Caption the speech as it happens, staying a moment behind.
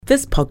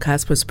This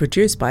podcast was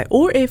produced by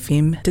OAR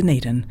FM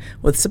Dunedin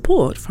with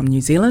support from New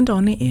Zealand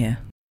On the Air.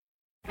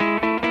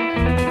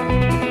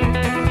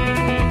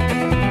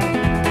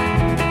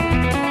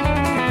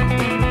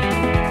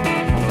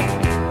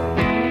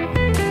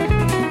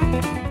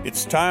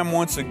 It's time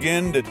once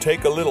again to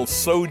take a little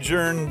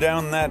sojourn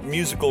down that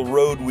musical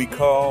road we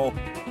call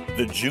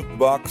the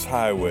Jukebox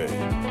Highway.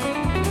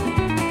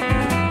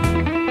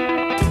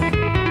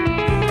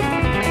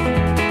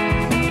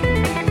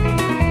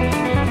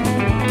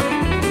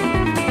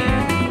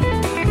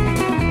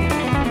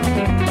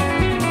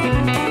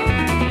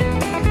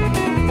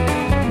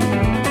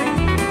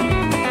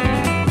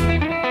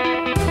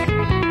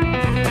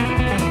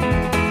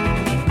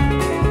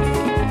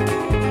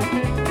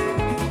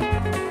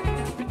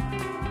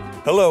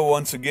 Hello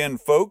once again,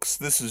 folks.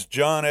 This is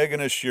John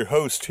Eganish, your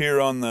host here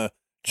on the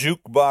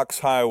Jukebox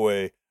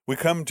Highway. We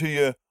come to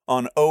you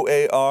on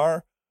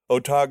OAR,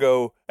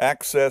 Otago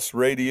Access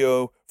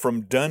Radio,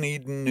 from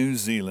Dunedin, New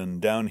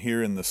Zealand, down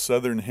here in the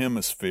Southern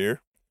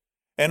Hemisphere.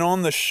 And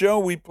on the show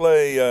we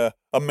play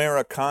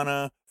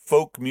Americana,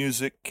 folk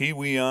music,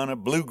 Kiwiana,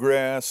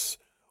 bluegrass,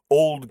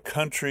 old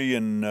country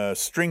and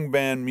string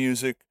band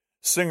music,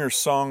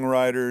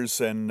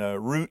 singer-songwriters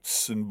and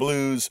roots and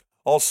blues,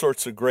 all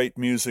sorts of great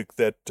music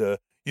that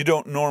you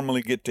don't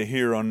normally get to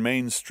hear on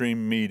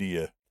mainstream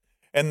media.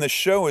 And the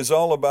show is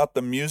all about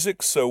the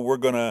music, so we're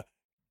going to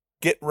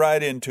get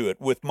right into it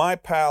with my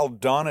pal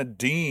Donna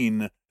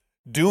Dean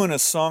doing a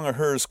song of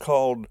hers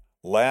called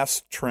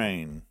Last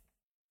Train.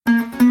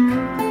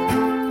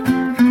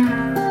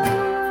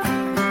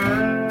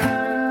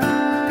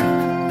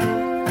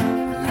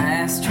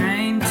 Last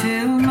train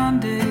till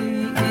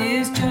Monday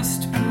is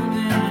just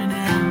pulling out.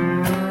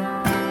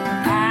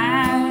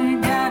 I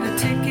got a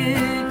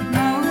ticket,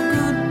 no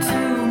good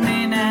to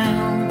me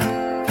now.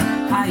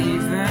 I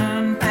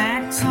even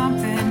packed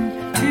something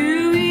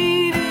to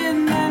eat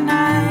in the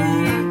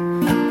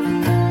night,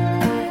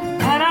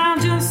 but I'll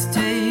just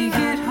take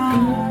it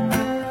home.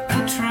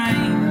 The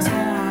train's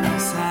out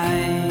of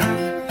sight.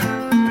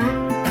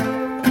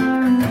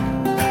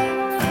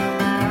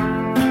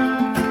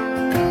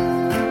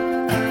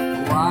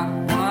 What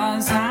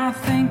was I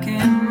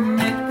thinking?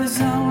 It was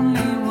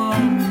only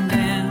one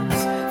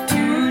dance,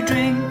 2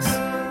 drinks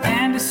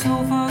and a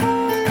sofa.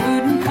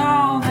 Couldn't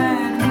call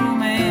that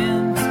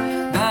romance,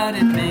 but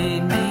it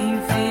made me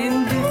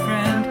feel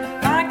different,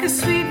 like a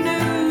sweet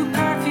new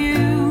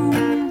perfume.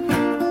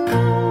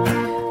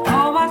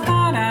 Oh, I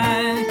thought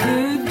I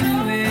could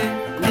do it,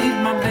 leave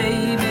my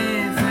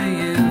baby for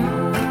you.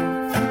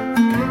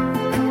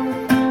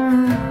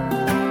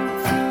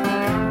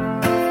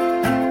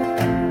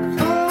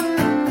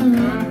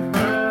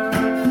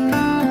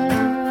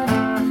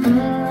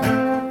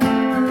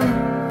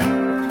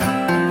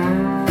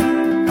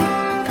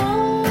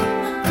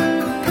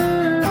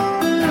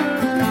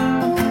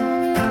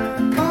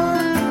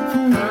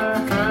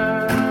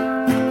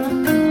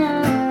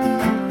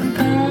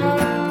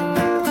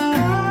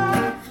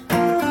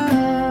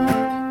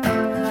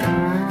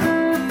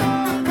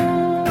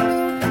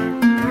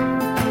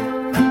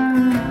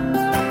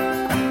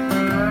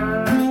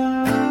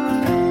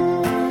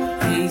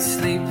 He's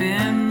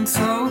sleeping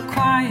so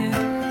quiet,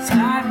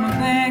 slide my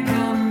bag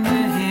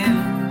under him.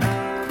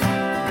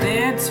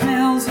 Bed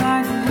smells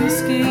like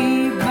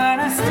whiskey, but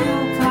I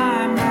still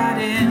climb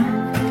right in.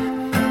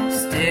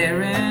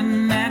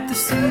 Staring at the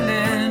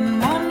ceiling,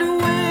 wonder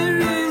where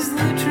is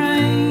the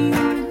train?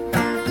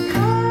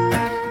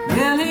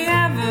 Will he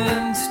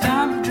ever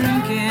stop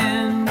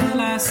drinking?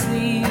 Will I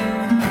see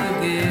him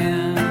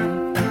again?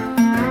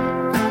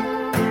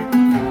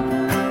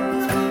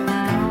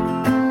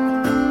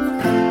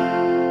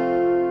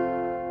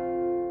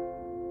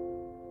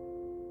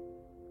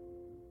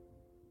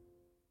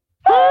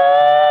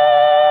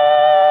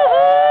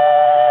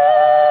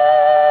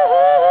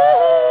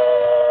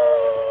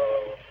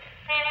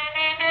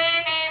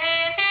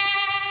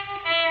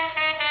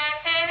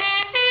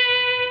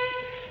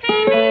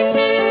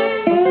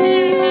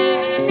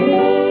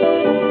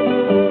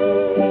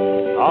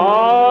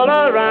 All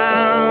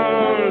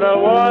around the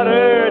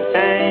water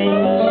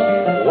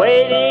tanks,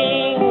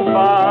 waiting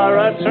for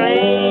a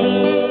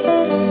train.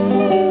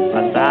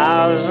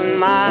 1,000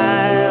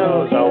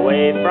 miles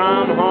away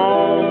from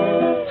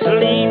home,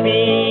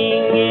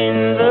 sleeping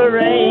in the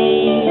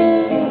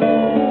rain.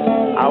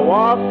 I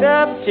walked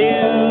up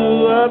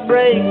to a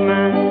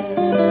brakeman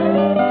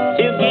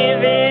to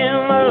give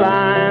him a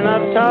line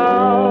of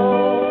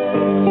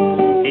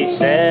talk. He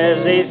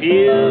says, if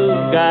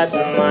you've got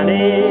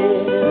money,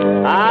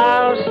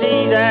 I'll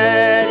see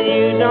that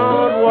you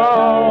don't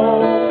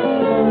walk.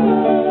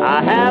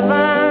 I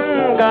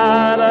haven't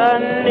got a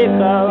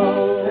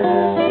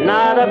nickel,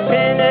 not a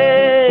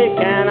penny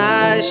can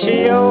I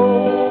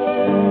show.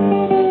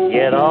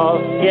 Get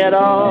off,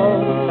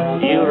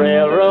 you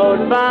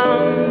railroad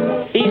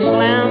bum. He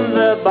slammed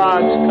the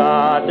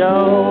boxcar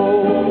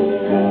door.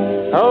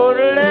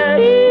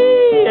 Ole-ee,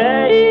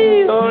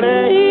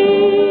 ole-ee.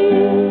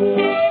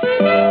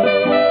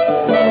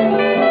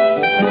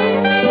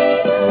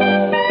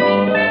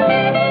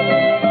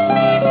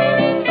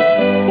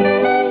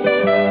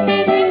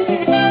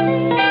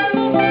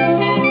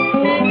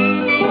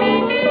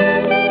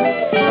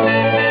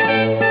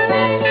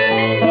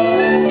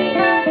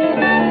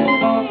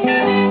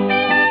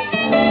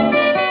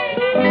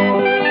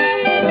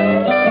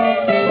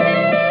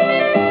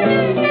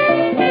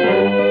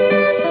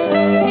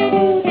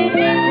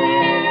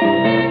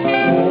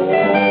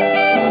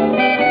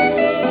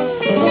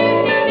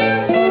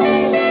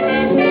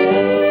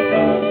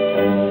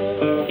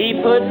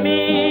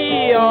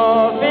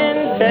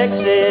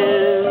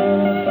 Texas,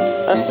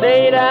 a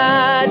state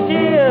I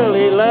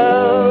dearly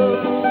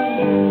love.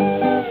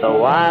 The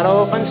wide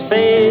open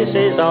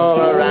spaces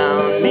all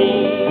around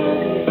me,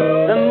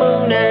 the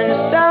moon and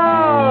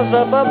stars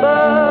up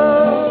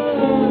above.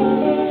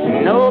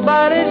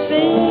 Nobody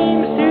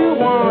seems to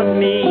want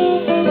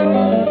me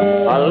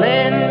or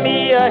lend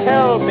me a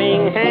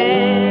helping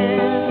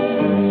hand.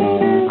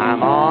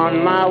 I'm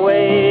on my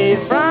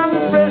way from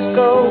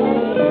Frisco,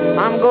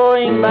 I'm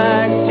going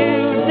back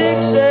to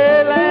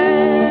Dixieland.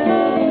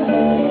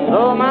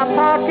 Though my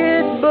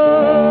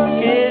pocketbook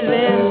is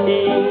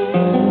empty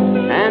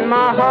and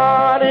my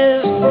heart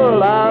is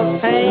full of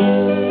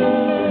pain,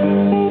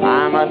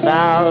 I'm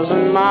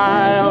 1,000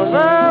 miles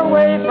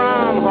away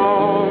from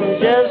home,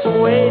 just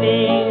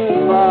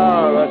waiting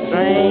for a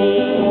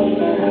train.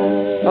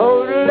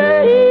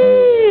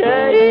 Ole-ee,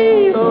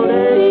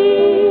 ole-ee.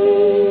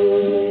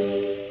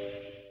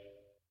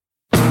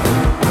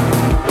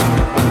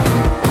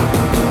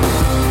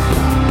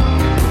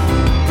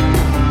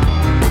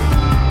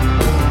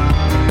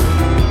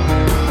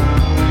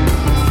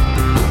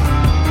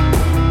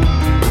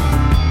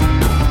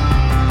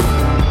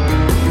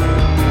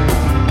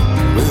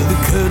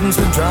 Curtains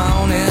were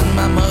drawn in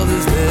my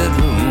mother's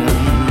bedroom.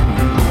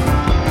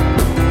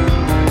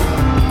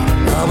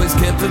 Always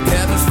kept the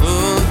cabinets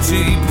full of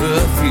cheap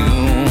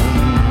perfume,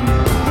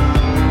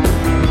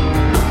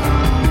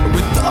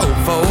 with old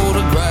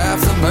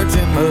photographs of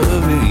merchant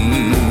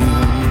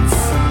marines.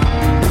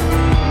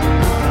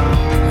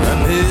 I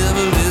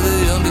never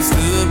really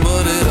understood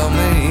what it all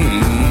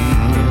means.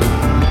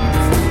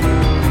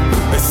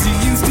 She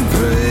used to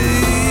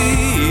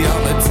pray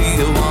on the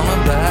Tijuana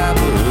Bible.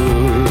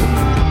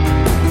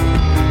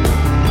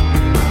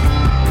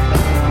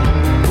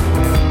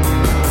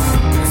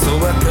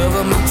 I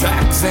cover my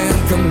tracks and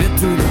commit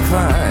to the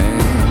crime.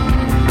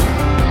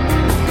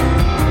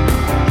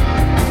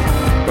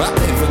 I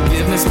beg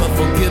forgiveness but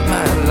forget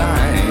my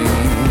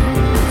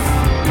lines.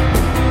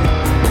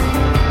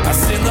 I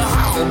send the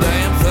whole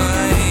damn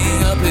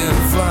thing up in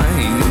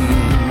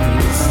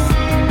flames.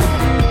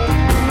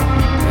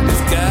 I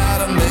just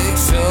gotta make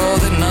sure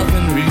that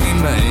nothing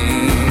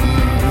remains.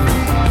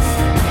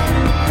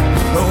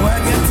 Oh, I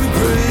got to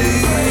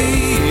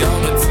pray on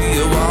the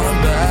Tijuana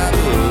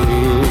Bible.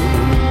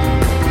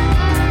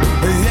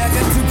 I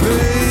got to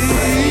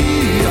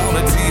pray on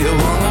the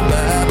Tijuana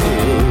Bible.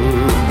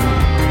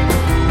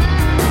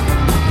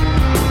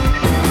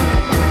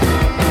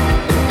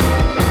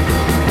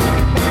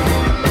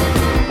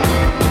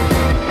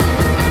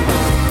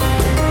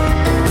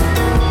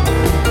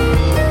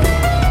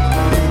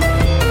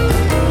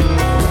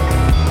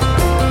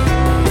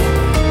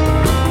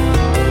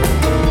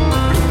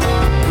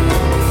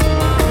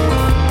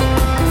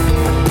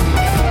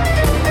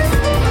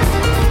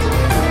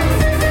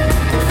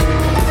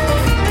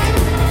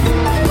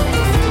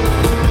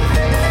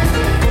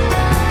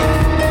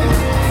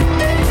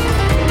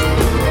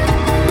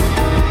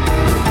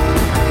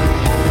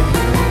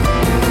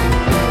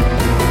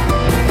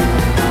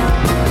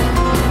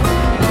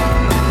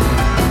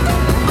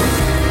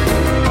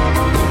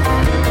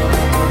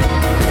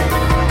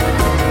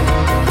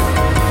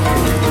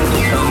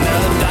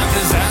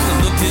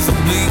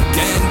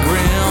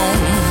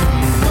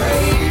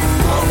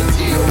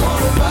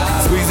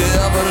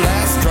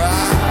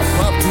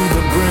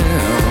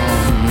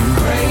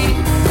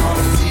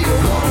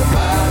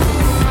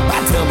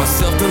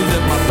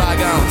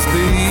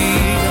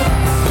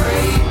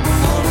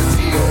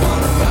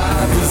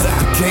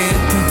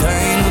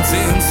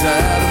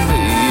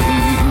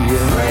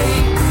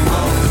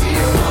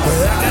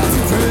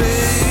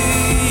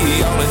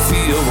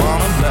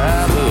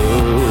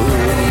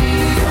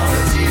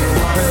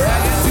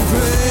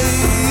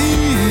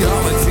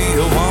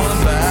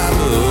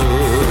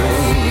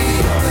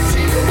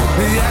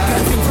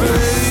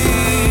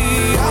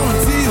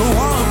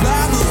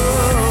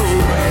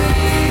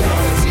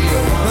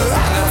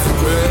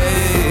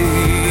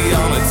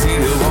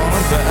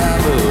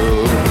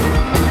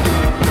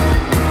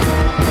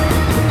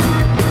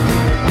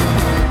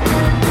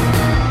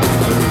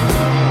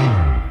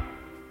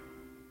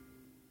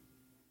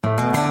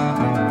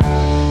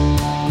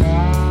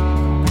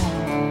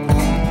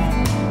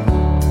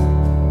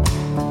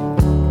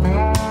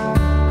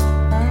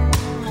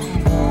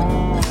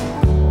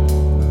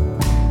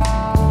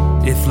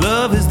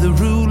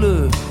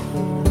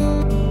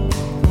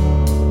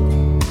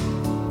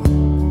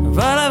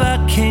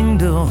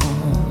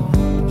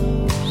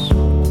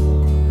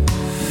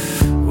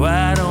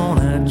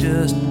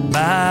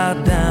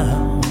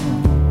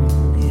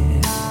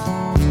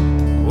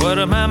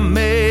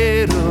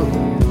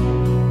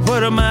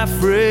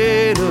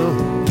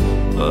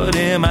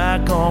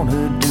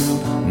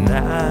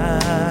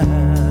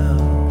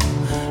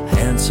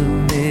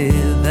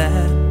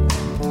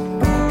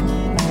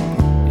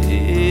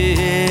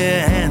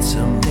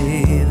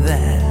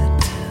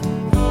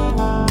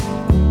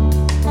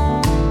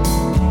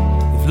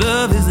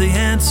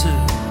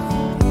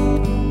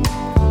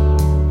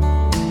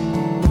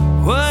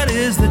 What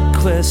is the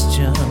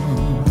question?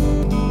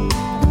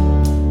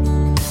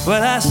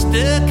 but I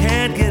still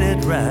can't get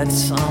it right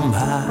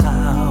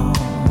somehow.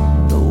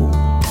 No.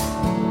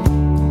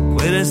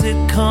 Where does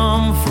it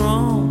come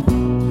from?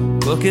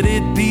 What could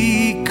it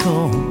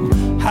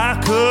become?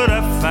 How could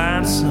I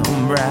find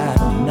some right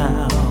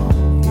now?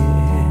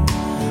 Yeah,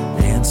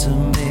 answer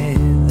me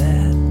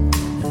that.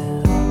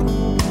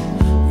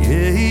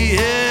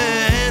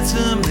 Yeah,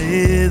 answer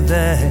me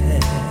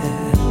that.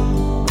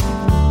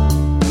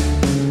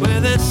 Where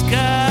the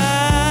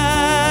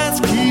skies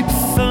keep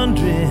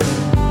thundering,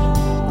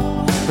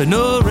 but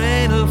no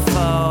rain will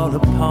fall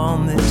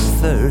upon this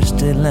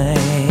thirsty land.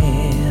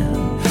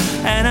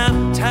 And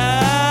I'm tired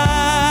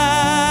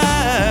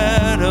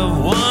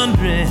of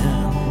wondering,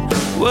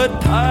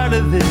 what part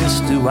of this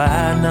do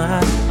I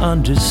not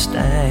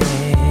understand?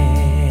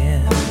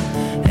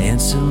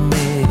 Answer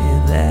me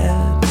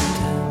that.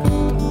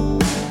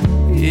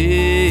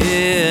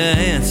 Yeah,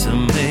 answer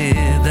me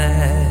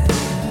that.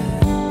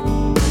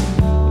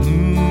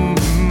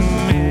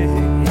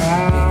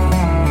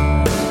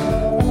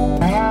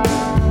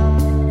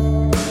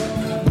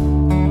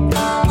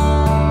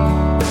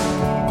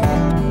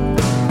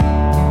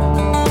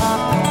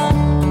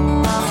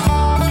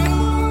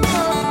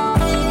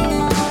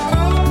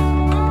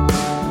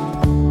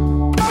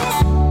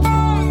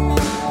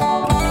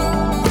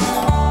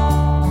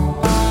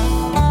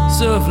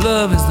 So if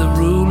love is the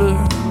ruler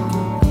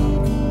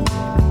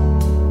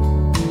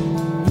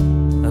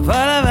of all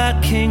of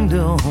our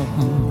kingdoms,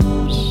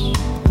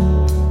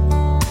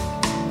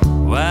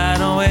 why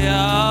don't we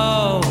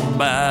all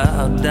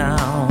bow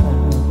down?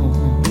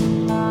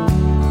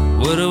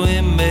 What are we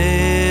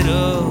made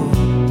of?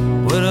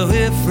 What are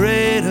we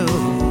afraid of?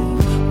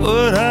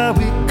 What are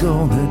we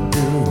gonna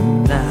do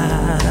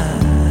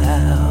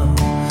now?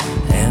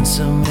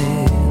 Answer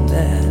me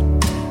that.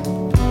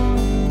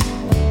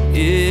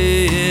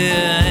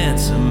 Yeah,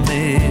 answer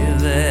me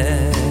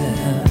that.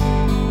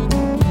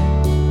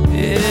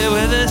 Yeah,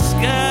 where the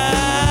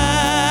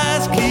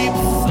skies keep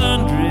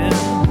thundering,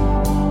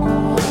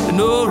 and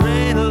no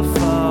rain will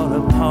fall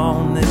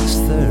upon this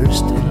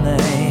thirsty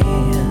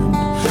land.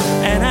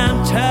 And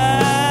I'm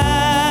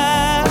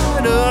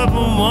tired of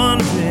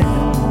wondering,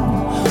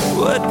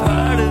 what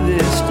part of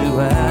this do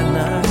I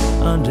not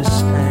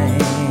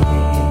understand?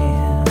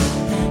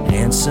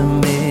 Answer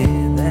me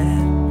that.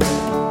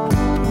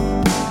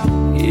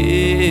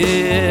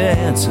 Yeah,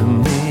 answer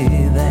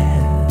me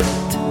that.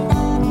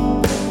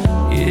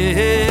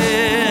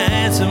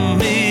 Yeah, answer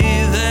me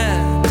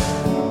that.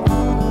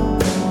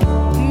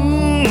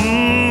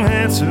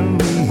 Answer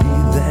me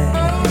that.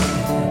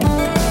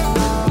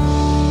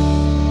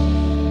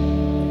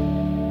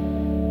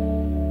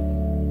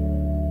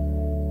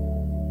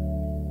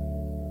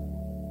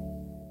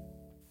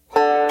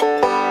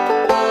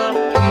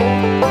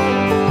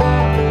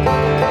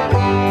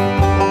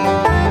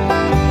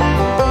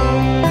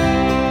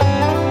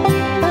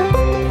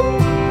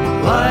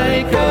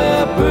 Like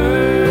a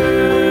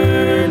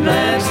bird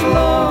that's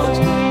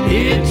lost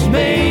its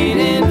mate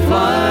in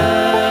flight,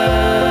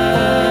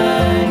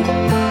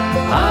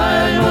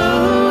 I'm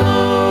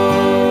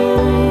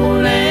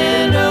alone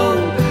and oh,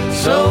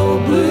 so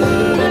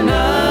blue tonight.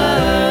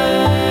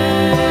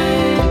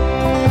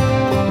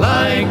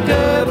 Like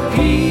a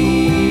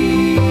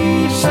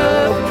piece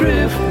of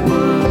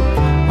driftwood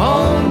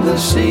on the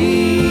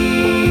sea,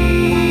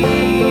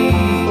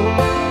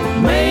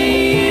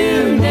 may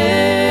you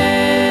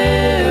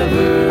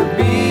never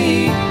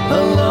be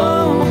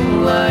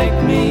alone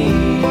like me.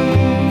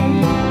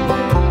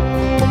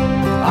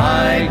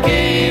 I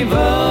gave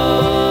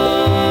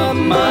up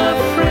my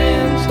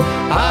friends,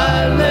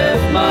 I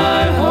left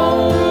my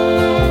home.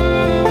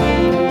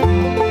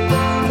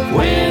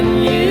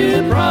 When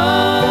you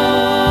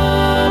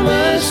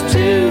promised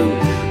to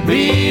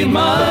be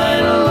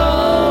mine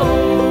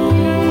alone,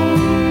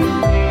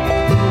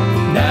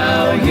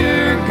 now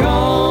you're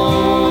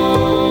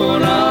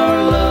gone,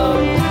 our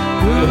love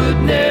could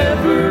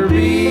never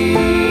be.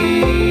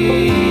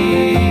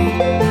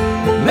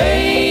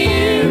 May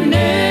you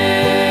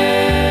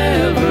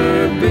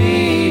never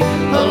be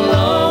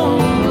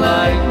alone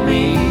like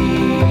me.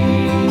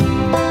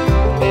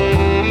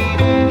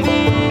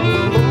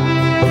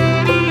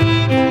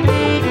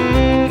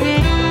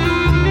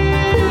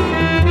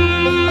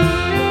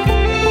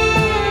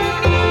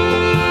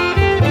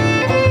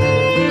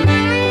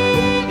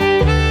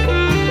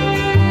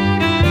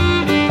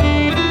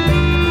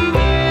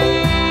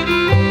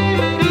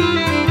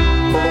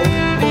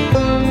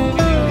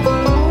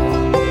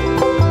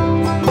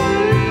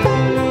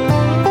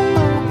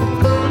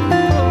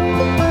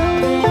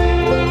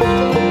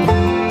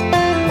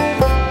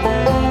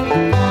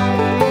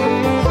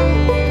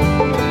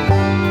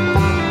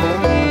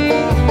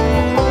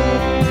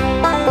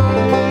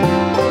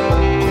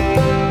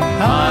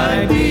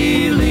 I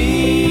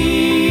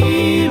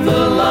believe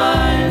the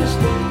lies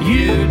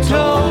you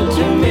told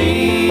to me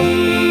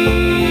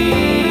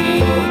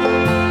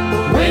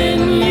when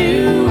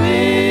you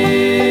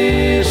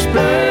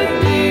whispered,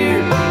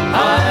 dear,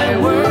 I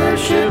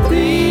worship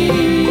thee.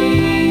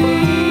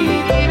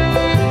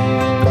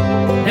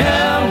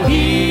 Now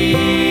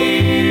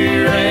here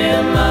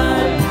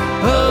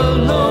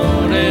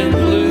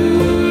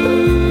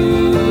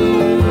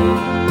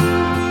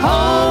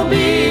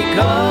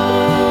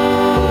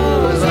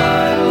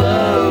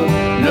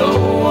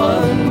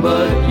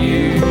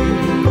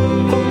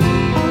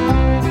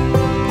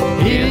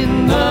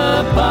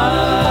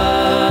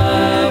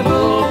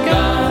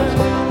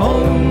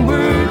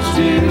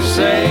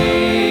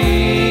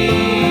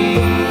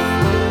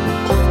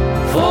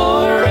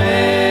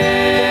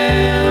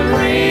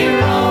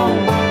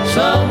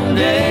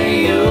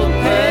someday you'll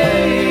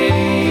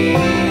pay.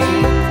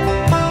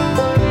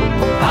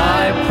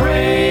 I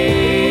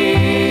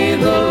pray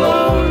the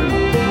Lord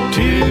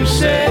to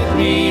set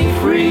me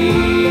free.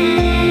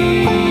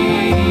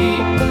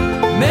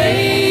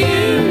 May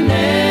you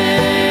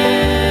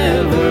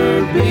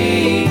never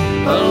be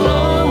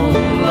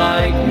alone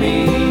like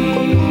me.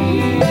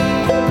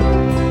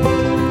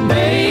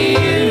 May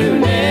you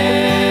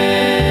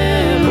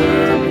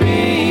never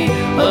be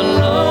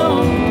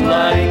alone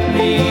like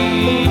me.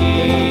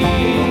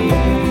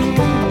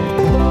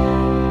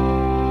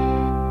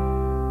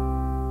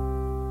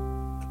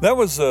 That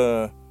was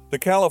the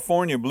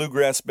California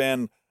bluegrass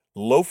band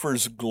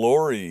Loafer's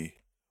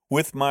Glory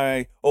with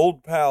my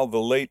old pal,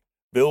 the late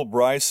Bill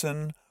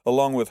Bryson,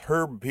 along with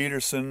Herb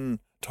Peterson,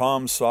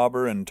 Tom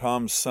Sauber, and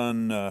Tom's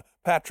son,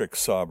 Patrick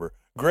Sauber.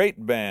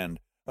 Great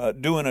band,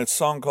 doing a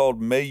song called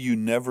May You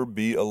Never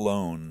Be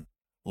Alone.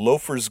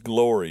 Loafer's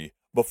Glory.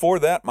 Before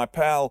that, my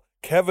pal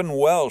Kevin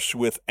Welsh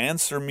with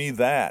Answer Me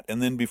That.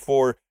 And then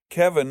before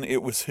Kevin,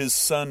 it was his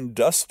son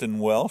Dustin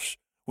Welsh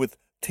with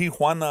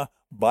Tijuana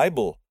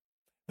Bible.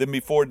 Then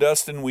before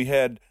Dustin, we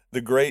had the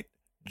great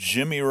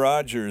Jimmy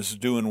Rogers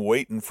doing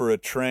Waiting for a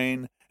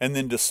Train. And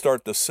then to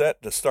start the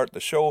set, to start the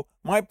show,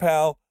 my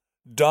pal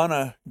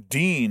Donna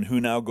Dean, who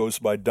now goes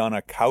by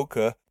Donna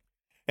Kauka.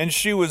 And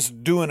she was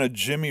doing a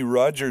Jimmy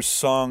Rogers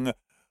song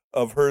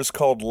of hers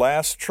called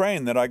Last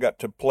Train that I got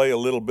to play a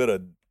little bit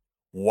of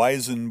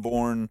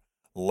Weisenborn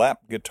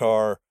lap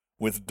guitar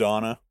with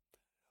Donna.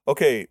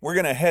 Okay, we're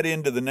going to head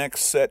into the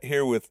next set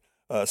here with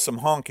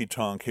some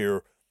honky-tonk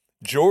here.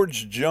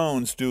 George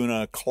Jones doing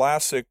a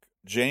classic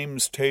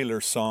James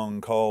Taylor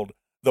song called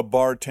The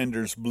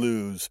Bartender's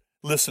Blues.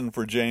 Listen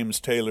for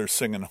James Taylor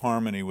singing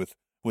harmony with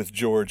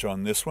George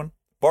on this one.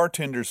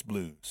 Bartender's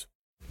Blues.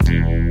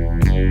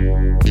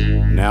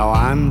 Now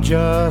I'm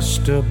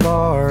just a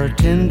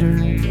bartender,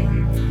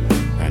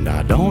 and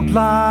I don't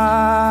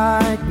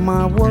like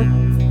my work,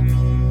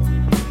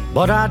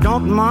 but I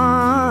don't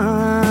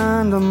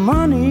mind the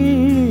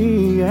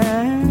money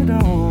at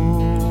all.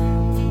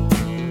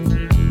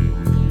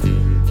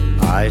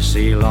 I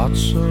see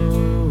lots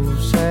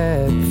of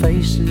sad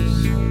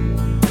faces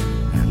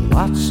and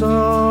lots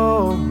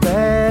of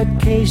bad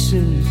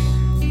cases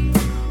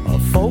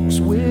of folks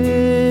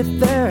with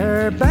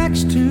their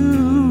backs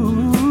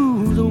to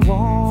the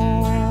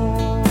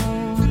wall.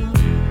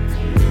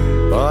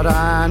 But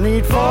I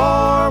need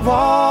four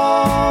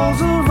walls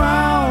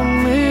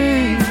around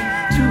me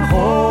to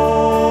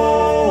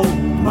hold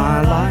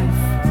my life,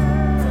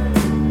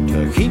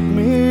 to keep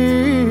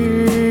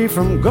me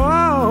from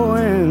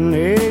going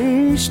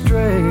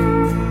astray.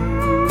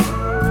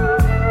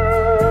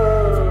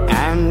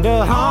 And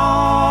a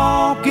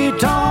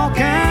honky-tonk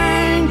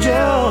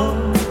angel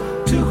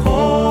to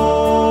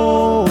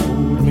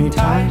hold me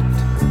tight,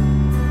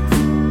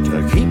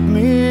 to keep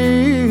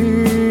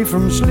me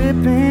from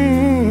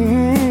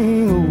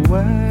slipping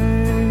away.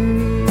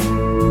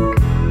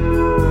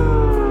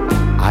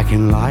 I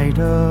can light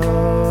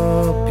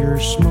up your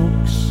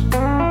smokes,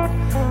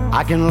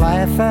 I can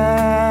laugh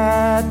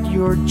at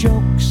your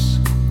jokes,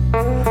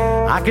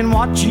 I can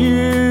watch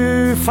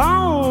you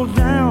fall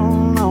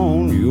down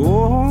on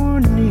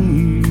your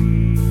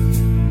knees.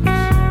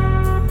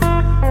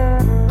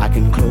 I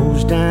can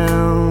close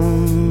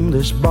down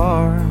this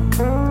bar,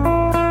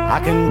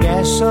 I can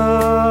gas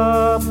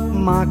up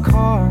my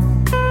car,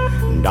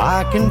 and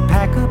I can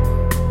pack up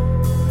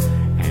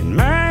and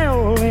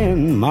mail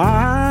in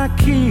my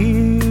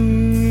keys.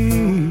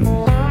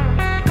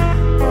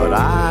 But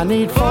I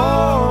need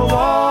four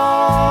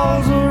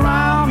walls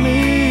around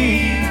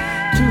me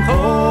to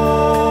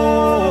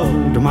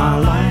hold my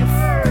life,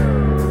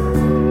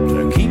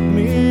 to keep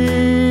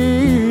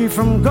me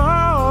from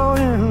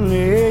going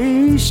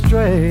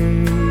astray.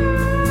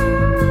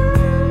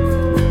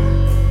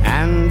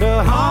 And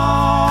a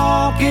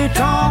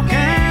honky-tonk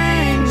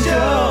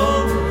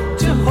angel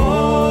to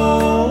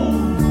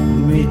hold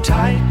me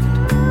tight,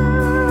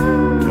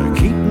 to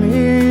keep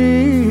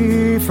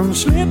me from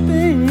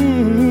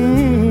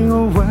slipping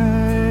away.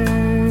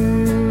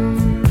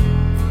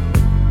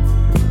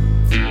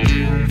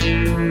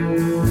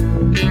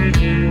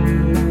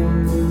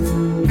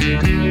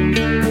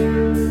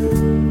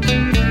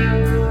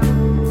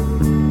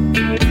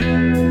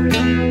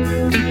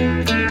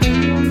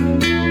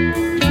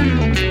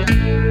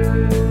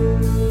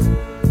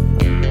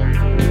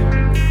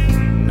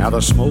 Now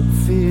the smoke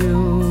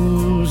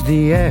fills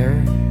the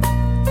air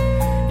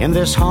in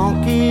this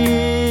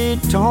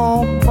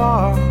honky-tonk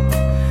bar,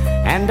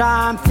 and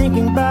I'm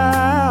thinking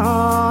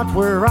about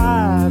where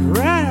I'd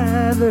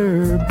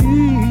rather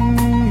be.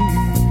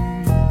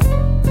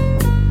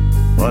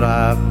 But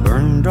I've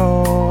burned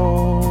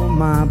all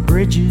my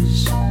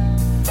bridges,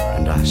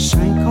 and I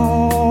sank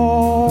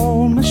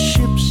all my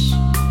ships.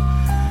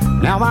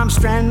 Now I'm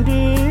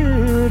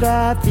stranded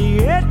at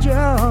the edge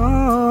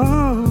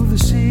of the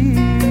sea.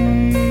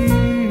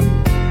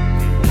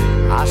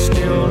 I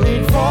still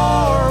need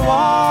four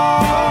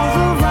walls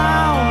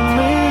around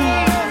me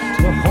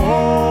to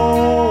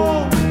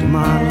hold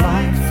my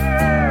life,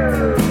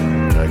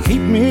 to keep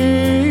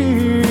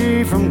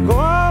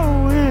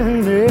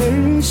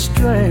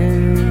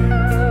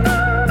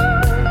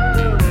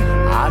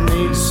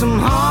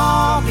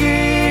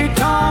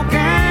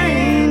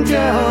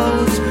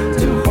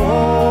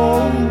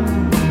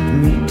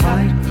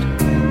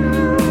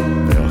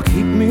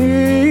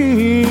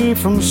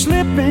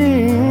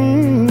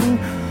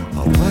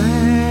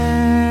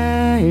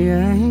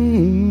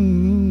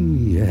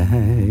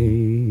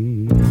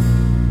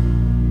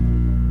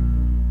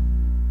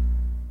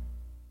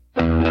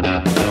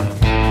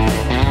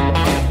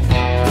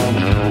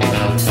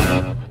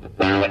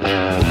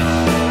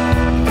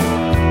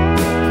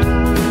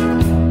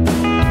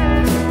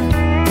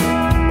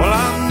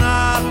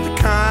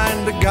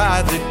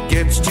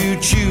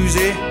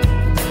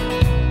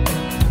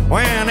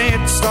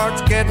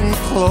starts getting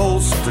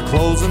close to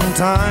closing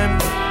time.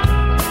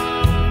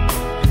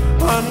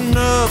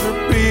 Another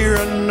beer,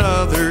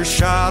 another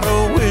shot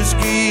of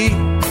whiskey.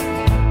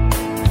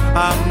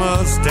 I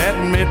must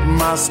admit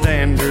my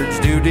standards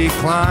do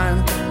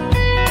decline.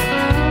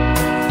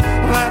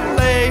 That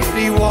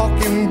lady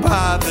walking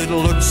by that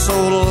looks so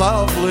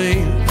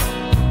lovely,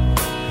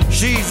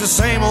 she's the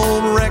same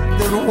old wreck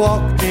that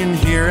walked in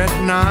here at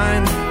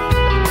 9.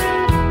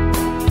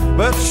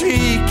 But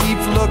she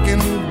keeps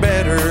looking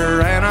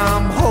better, and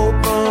I'm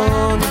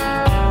hoping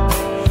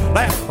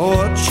that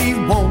what she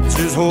wants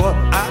is what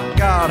I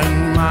got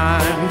in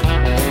mind.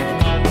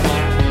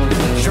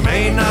 She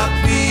may not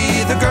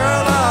be the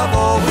girl I've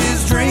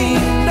always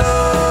dreamed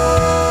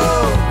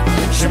of.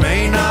 She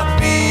may not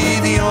be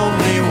the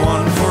only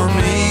one for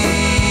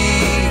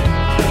me.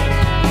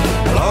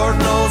 Lord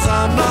knows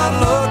I'm not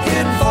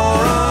looking for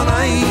an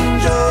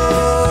angel.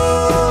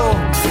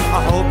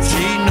 I hope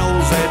she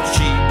knows that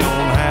she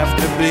don't have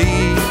to be.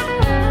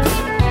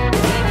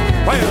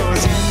 Well,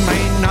 she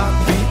may not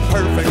be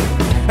perfect,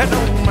 it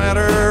don't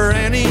matter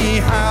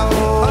anyhow.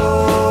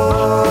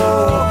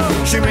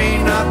 She may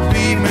not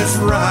be Miss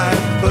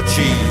Right, but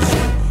she's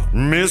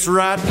Miss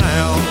Right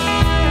now.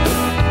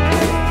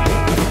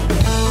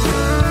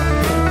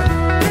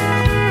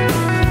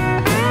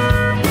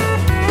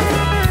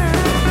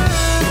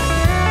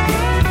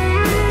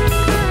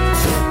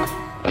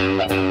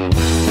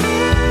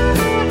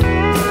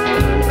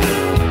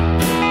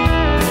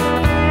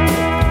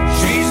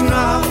 She's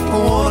not the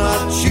one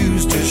I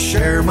choose to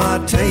share my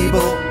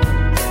table.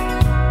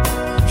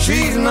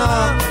 She's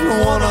not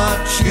the one I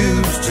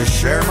choose to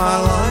share my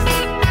life.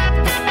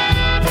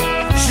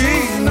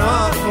 She's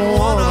not the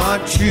one I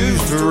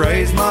choose to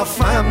raise my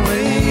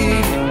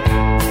family.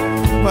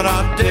 But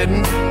I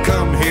didn't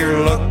come here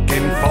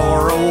looking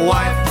for a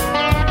wife.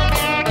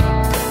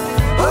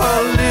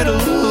 A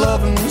little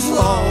loving's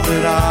all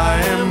that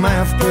I am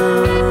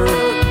after.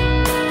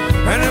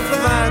 And if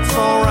that's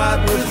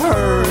alright with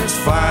her, it's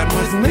fine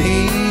with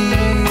me.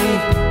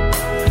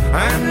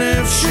 And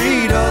if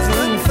she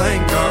doesn't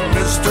think I'm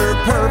Mr.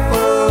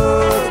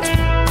 Perfect,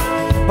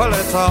 well,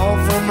 it's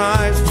awful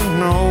nice to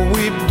know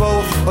we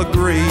both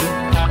agree.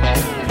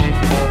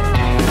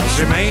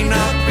 She may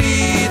not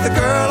be the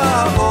girl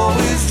I've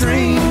always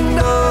dreamed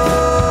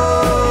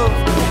of.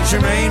 She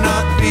may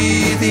not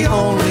be the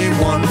only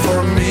one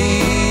for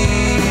me.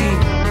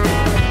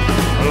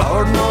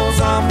 Lord knows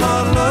I'm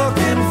not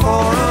looking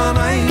for an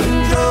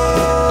angel.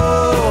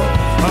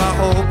 I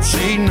hope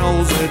she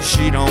knows that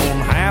she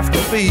don't have to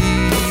be.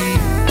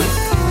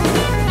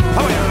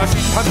 Oh yeah,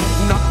 she's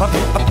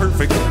not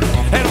perfect,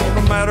 it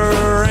don't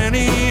matter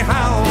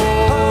anyhow.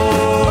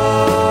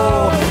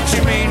 She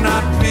may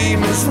not be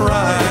Miss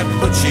Right,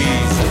 but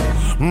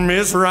she's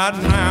Miss Right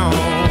now.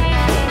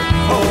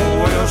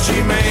 Oh well,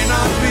 she may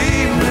not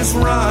be Miss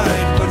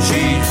Right, but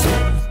she's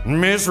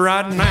Miss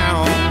Right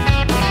now.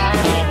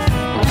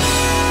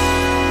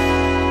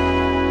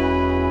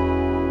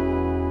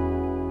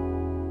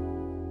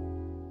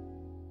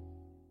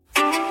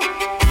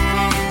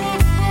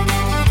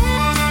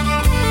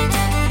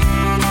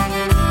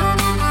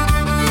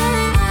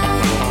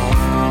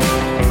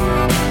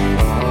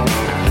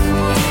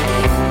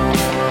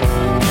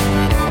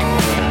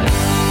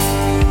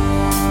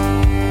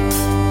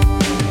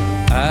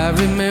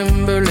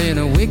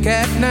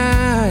 At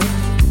night,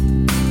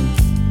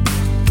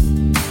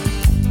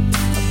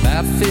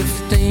 about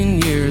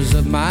 15 years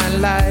of my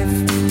life,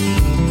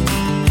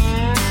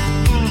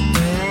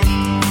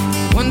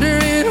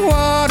 wondering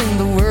what in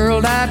the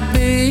world I'd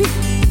be,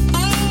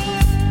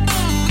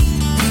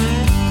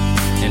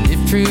 and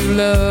if true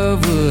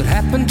love would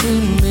happen to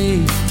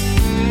me.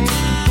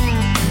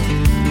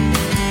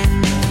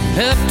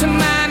 Up to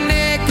my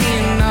neck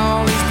in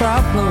all these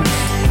problems,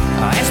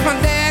 I asked my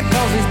dad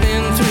 'cause he's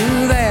been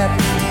through that.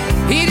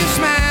 He just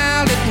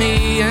smiled at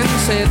me and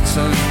said,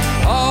 son,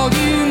 all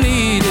you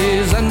need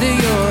is under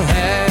your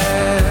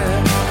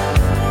hat.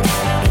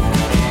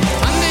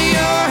 Under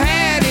your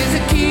hat is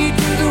the key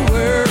to the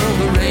world.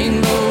 The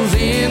rainbow's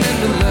in and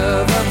the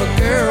love of a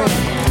girl.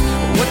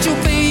 What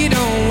you'll be,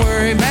 don't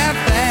worry about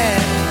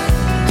that.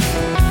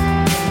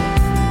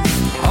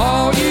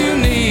 All you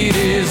need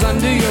is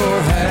under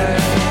your hat.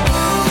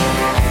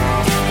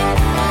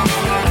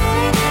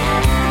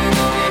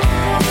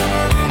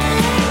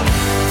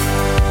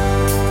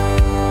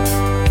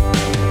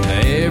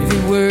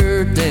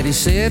 Word that he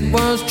said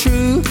was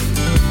true.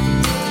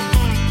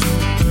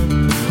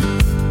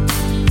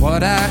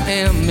 What I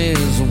am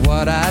is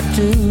what I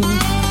do.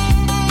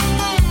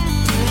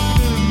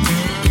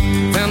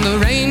 Found the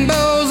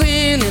rainbows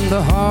in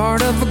the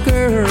heart of a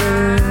girl.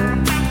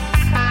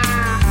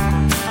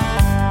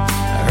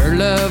 Her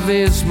love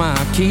is my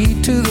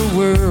key to the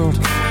world.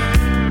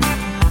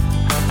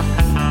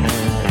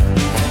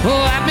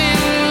 Oh, I've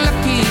been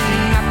lucky,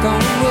 knock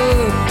on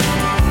wood.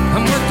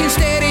 I'm working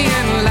steady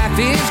and life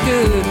is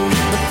good.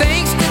 But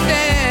thanks to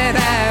Dad,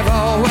 I've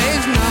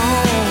always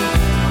known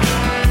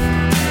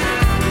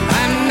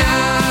I'm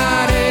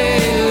not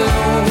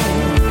alone.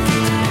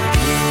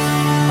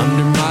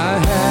 Under my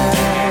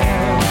hat.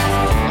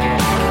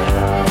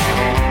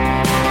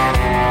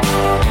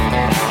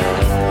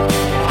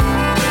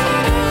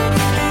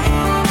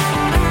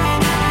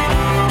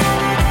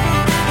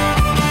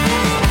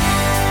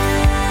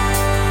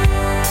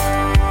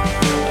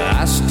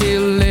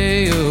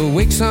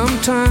 weak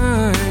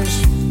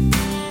sometimes.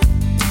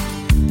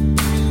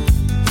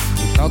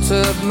 Thoughts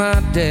of my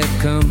dad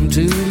come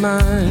to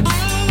mind.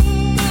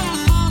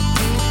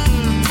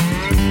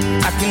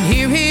 I can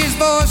hear his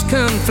voice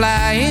come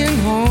flying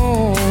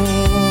home.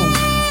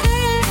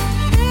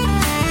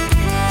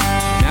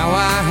 Now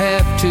I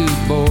have two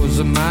boys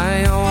of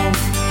my own.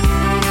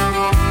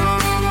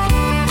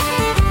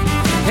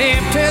 They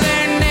tear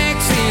their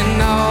necks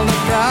in all the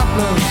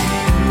problems.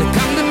 They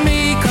come to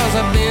me 'cause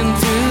I've been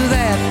through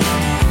that.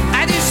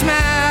 I just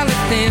smile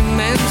at them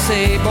and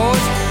say,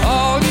 boys,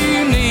 all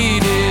you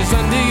need is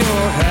under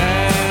your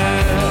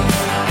hat.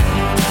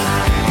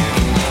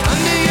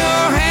 Under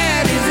your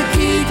hat is the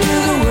key to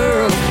the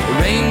world. The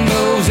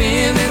rainbows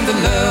in and the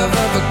love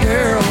of a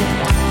girl.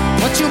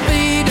 What you'll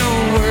be,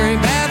 don't worry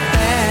about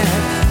that.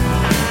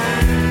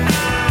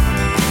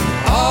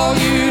 All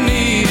you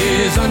need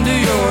is under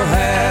your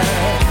hat.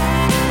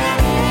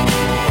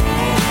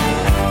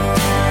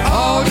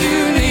 All you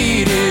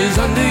need is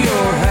under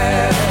your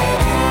hat.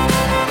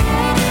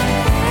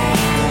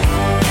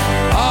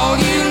 All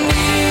you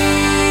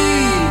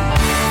need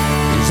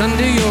is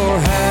under your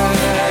hat.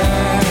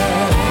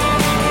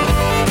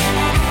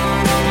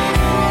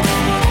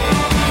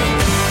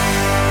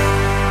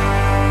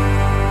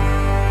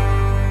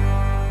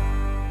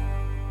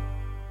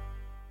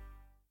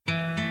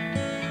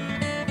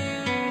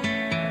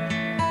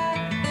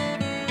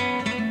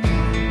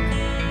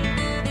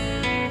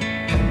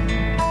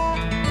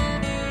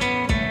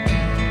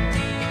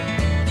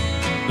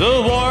 The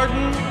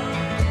warden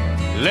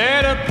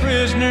led a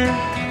prisoner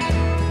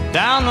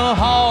down the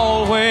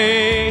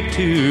hallway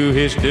to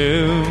his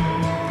doom,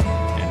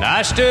 and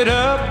I stood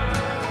up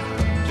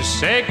to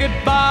say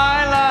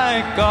goodbye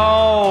like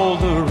all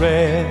the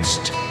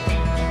rest.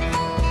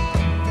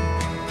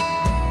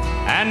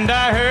 And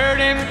I heard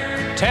him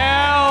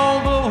tell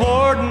the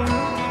warden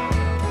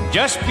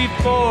just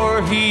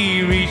before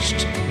he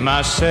reached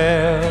my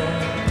cell,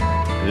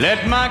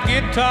 let my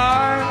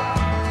guitar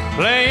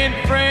playing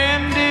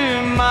friend do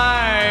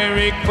my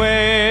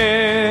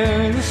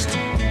request.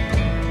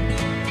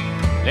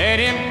 Let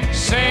him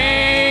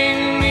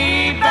sing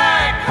me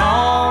back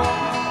home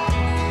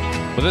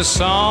with a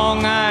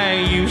song I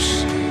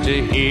used to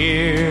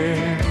hear.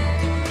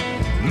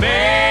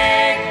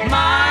 Make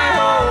my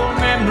old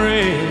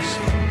memories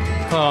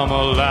come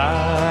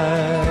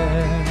alive.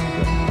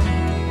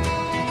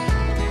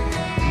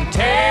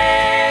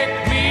 Take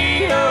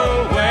me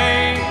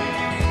away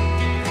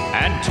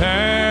and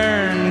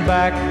turn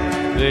back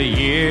the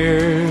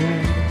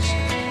years.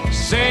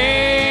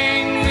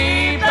 Sing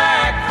me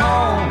back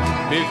home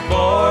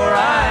before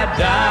I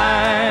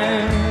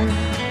die.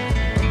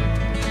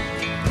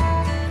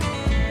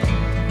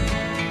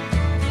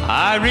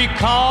 I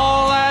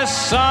recall last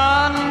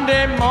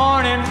Sunday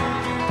morning,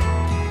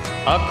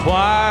 a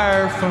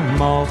choir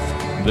from off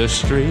the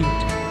street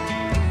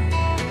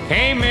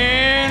came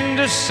in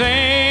to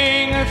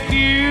sing a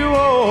few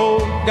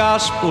old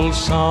gospel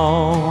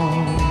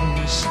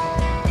songs.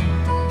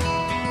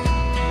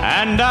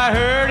 And I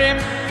heard him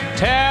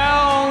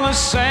tell the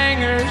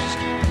singers,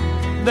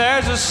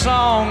 there's a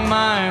song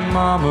my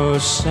mama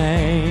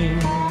sang.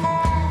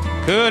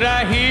 Could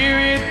I hear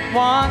it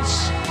once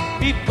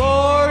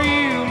before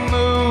you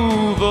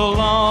move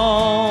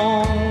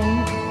along?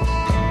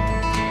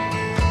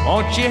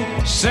 Won't you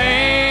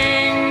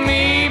sing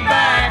me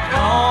back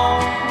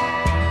home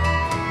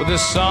with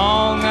a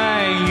song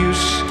I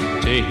used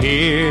to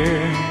hear?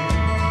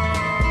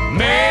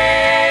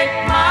 Make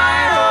my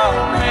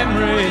old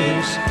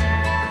memories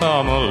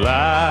come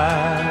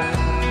alive.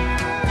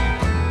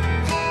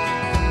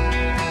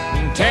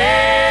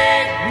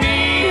 Take me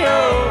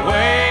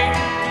away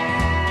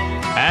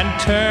and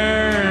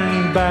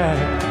turn back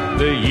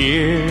the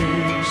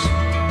years.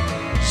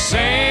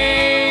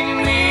 Sing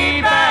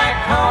me back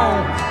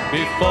home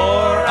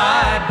before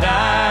I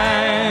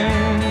die.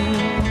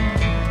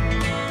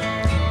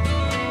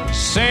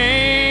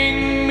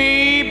 Sing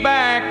me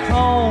back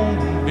home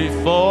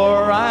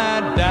before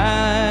I die.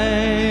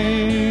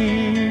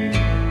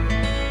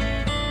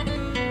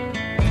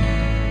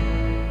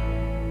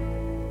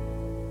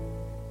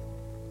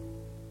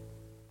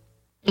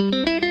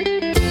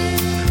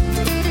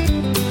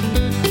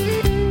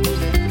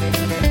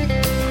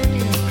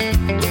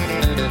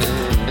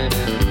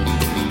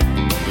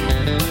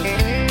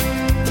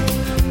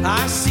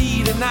 I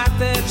see tonight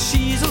that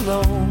she's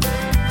alone.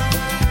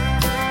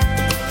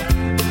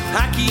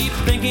 I keep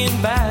thinking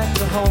back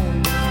to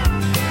home.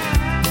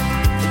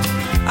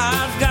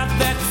 I've got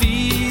that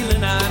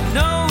feeling, I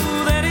know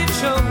that it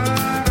shows.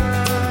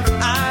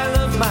 I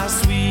love my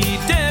sweet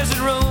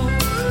desert road.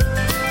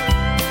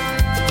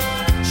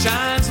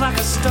 Shines like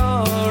a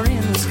star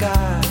in the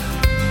sky,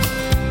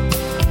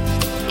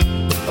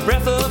 a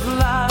breath of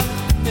life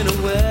in a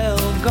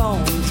well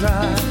gone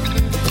dry.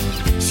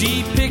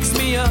 She picks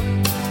me up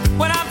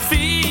when I'm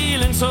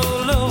feeling so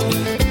low.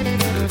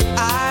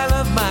 I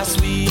love my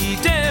sweet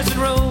desert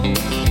road.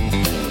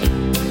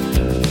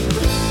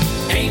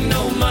 Ain't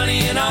no money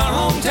in our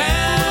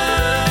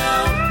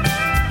hometown,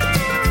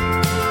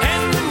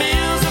 and the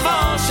mills have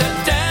all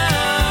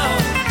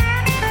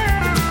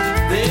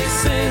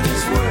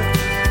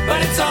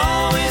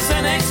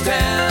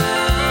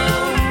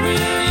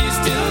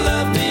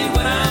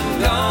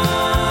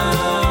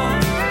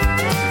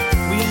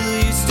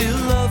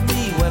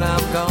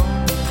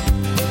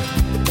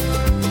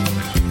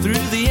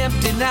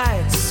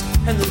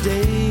and the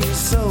day is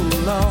so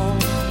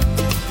long.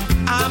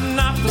 I'm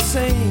not the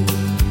same,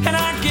 and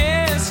I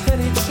guess that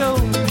it shows.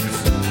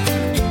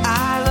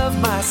 I love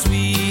my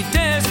sweet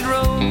desert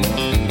rose.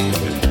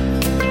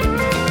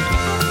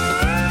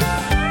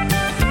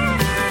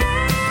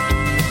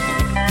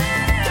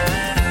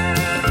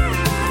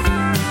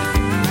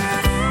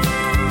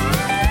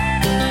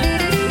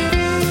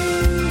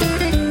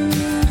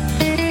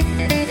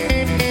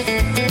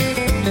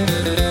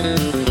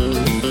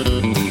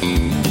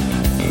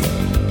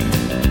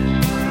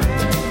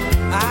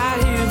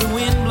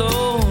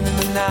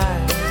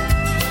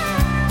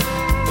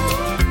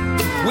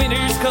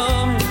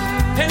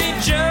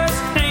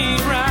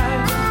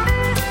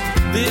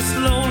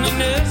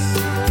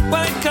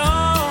 Well, it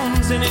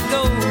comes and it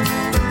goes.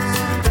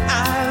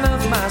 I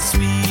love my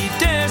sweet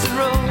desert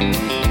rose.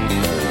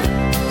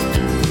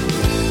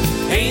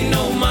 Ain't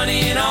no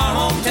money in our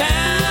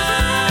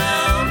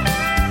hometown,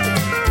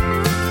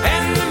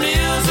 and the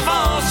mills have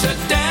all shut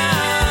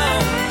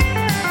down.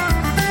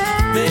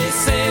 They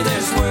say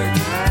there's work,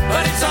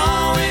 but it's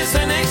always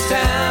the next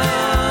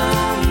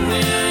town.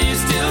 Will you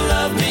still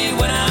love me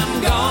when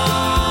I'm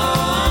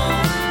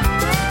gone?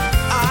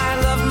 I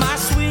love my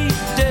sweet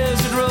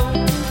desert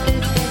rose.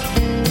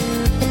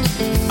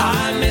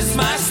 I miss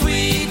my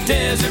sweet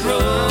desert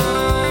rose.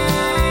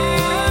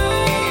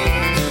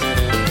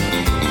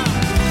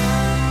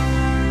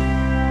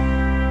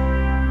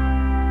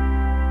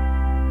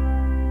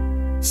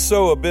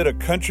 So a bit of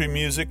country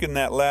music in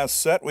that last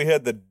set. We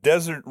had the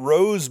Desert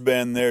Rose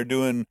Band there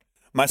doing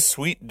My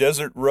Sweet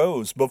Desert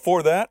Rose.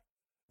 Before that,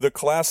 the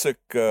classic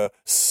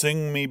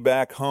Sing Me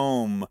Back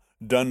Home,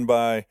 done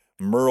by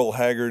Merle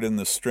Haggard and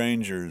the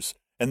Strangers.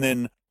 And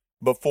then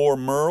before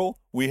Merle,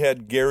 we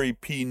had Gary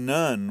P.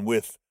 Nunn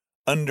with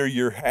Under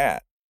Your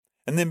Hat.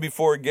 And then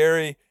before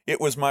Gary,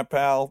 it was my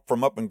pal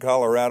from up in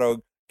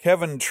Colorado,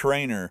 Kevin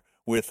Trainer,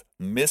 with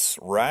Miss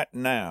Right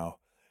Now.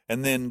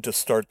 And then to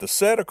start the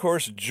set, of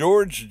course,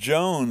 George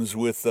Jones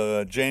with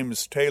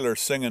James Taylor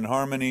singing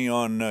harmony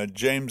on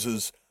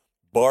James's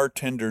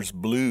Bartender's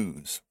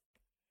Blues.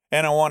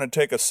 And I want to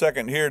take a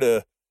second here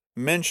to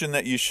mention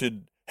that you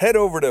should head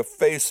over to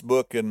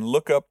Facebook and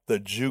look up the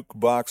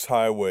Jukebox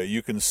Highway.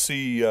 You can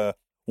see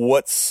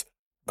what's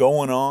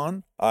going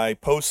on. I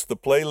post the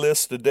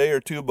playlist a day or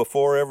two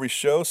before every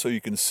show so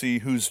you can see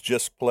who's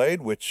just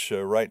played, which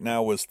right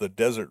now was the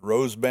Desert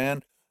Rose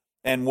Band,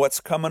 and what's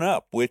coming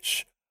up,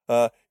 which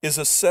is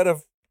a set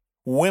of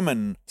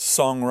women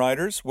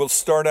songwriters. We'll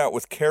start out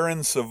with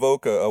Karen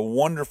Savoca, a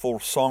wonderful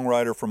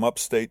songwriter from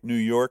upstate New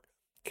York.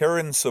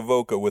 Karen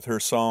Savoca with her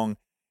song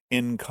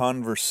In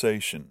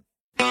Conversation.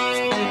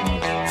 I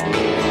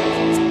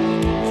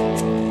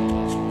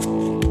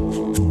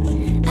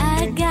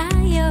got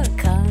your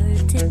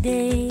card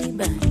today,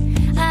 but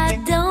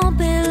I don't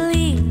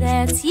believe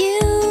that's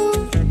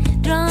you.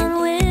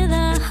 Drawn with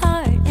a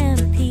heart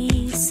and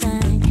peace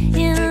sign,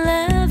 in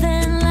love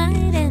and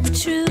light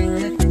and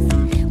truth.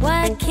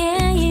 Why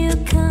can't you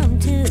come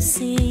to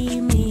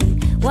see me?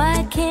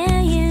 Why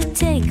can't you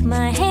take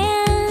my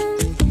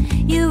hand?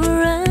 You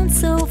run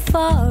so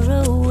far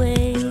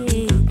away,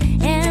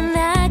 and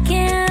I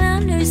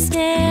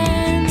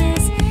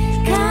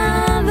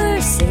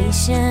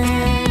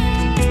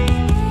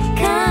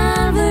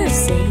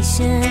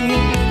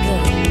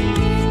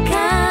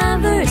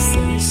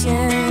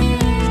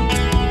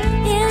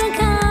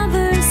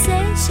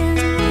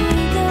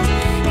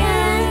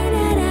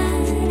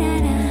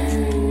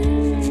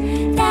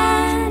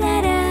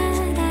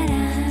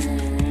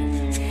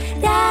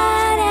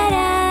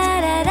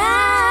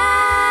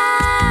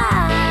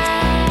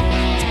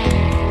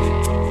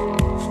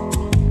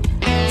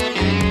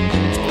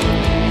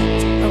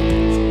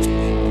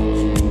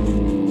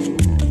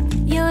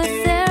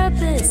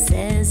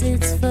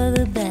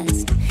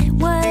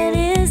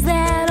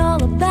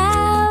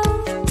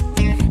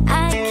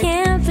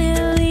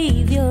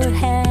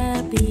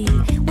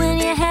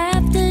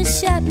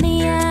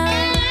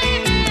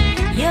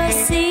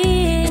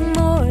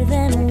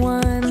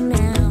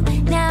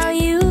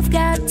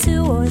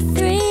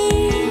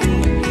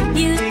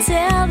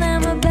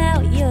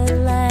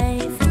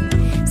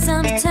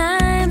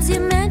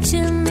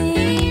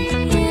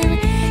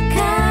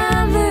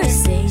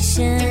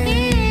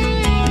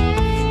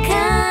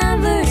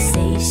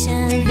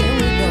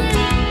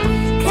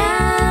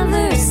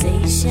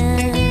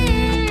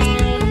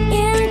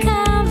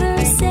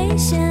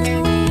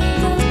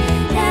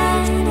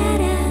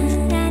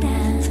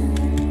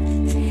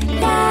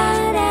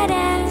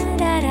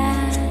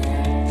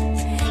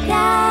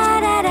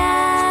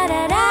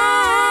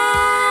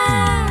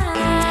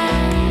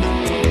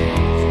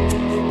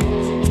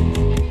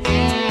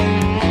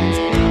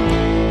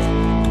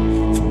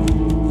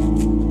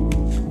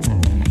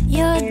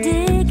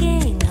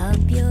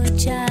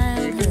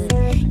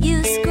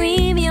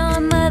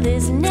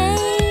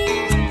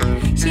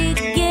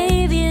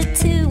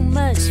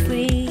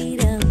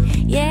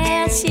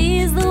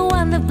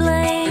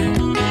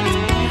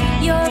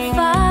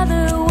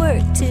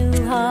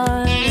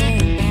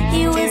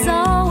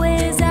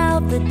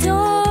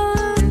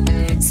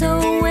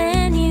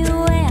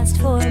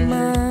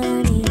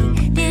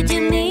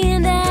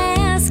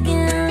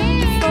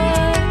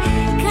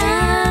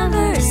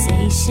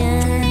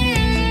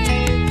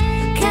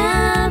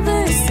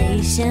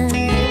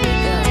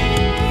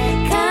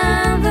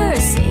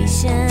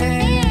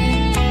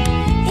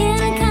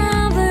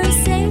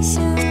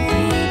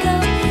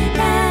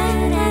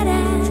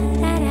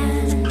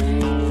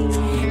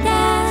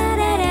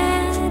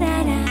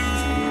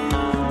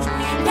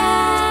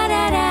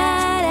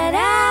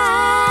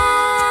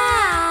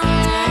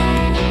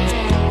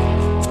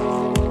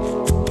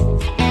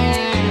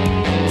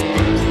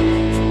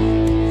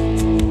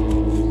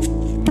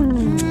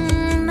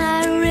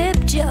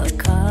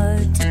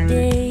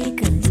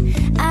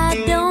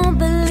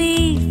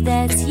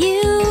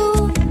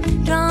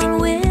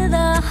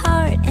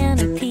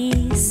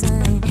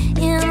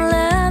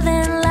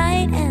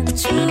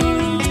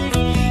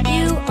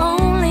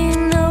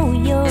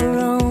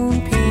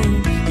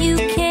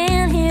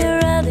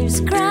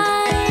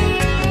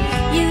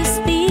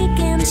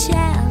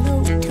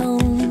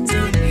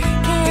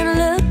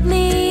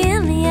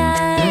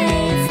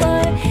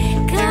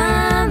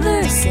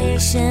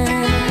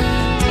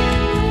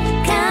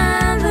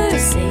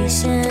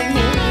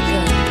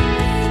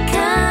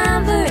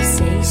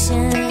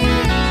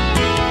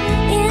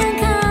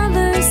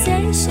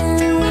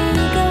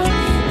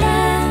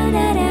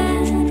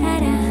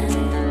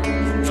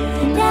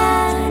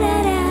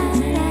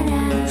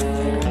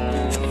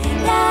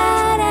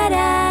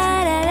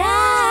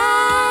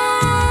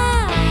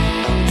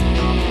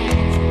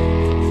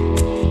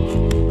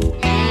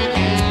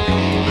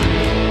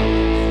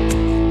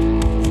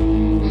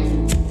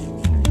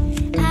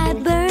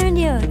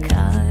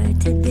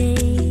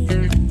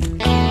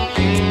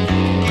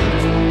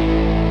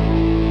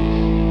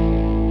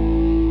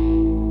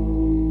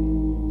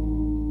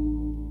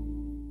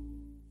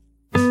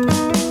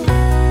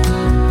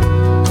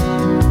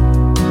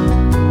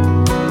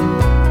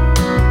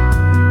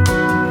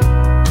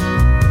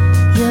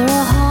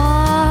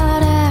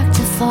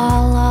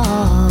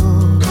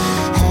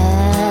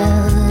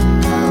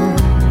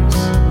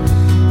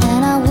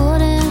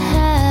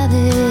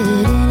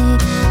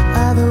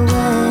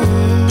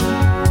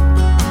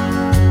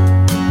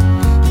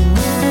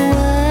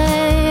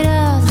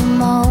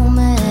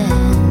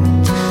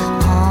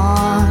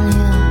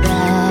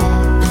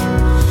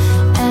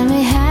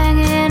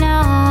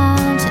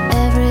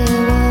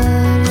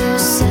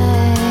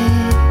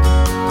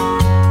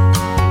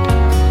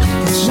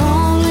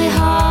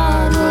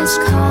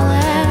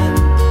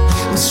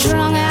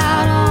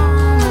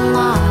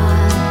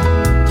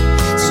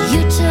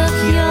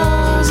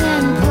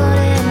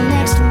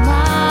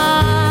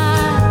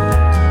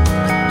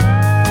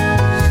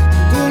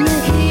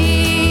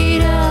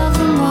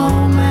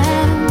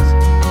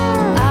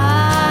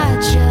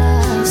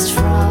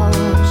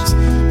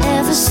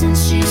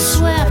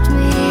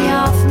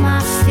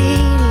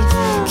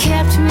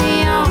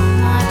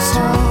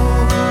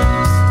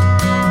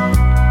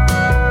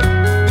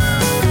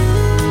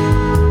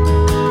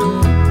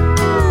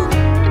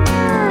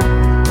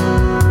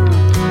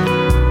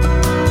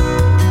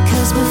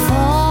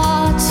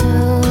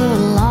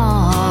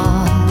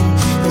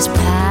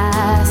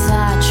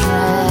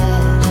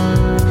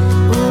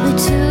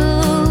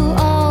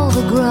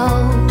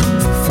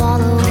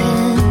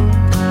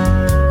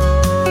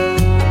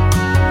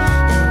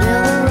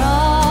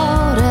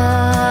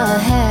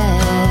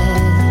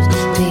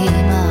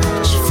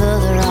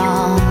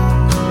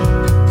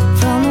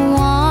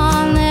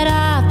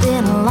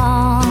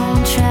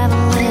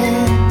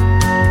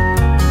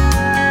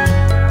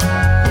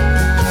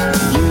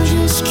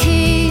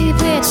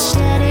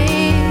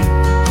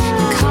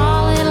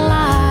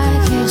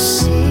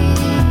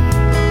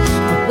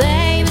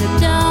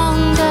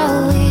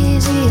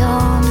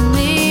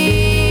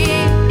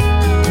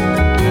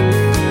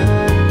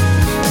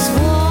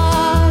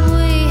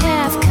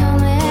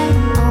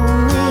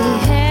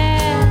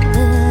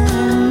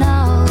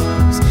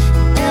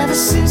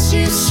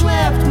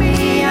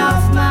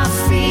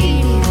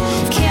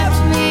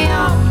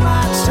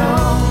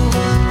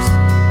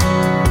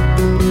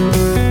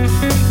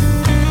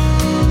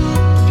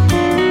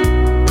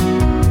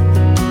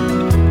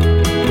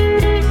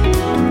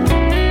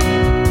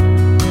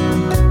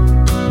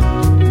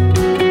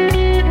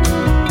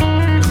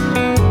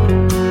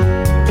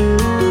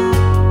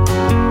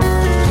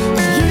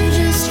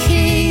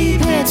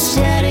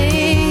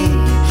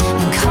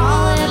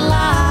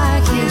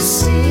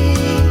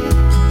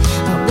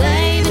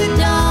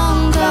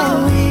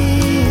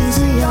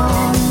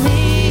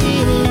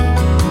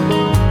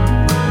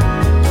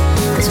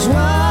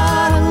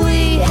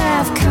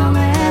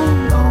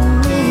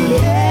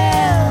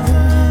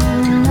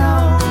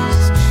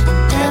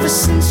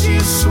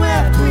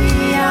swept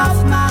me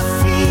off my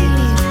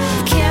feet,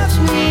 kept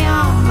me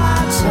on my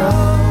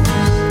toes.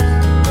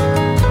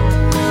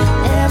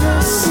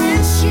 Ever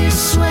since you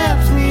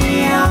swept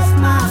me off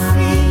my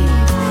feet,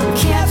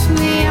 kept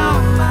me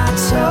on my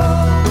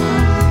toes.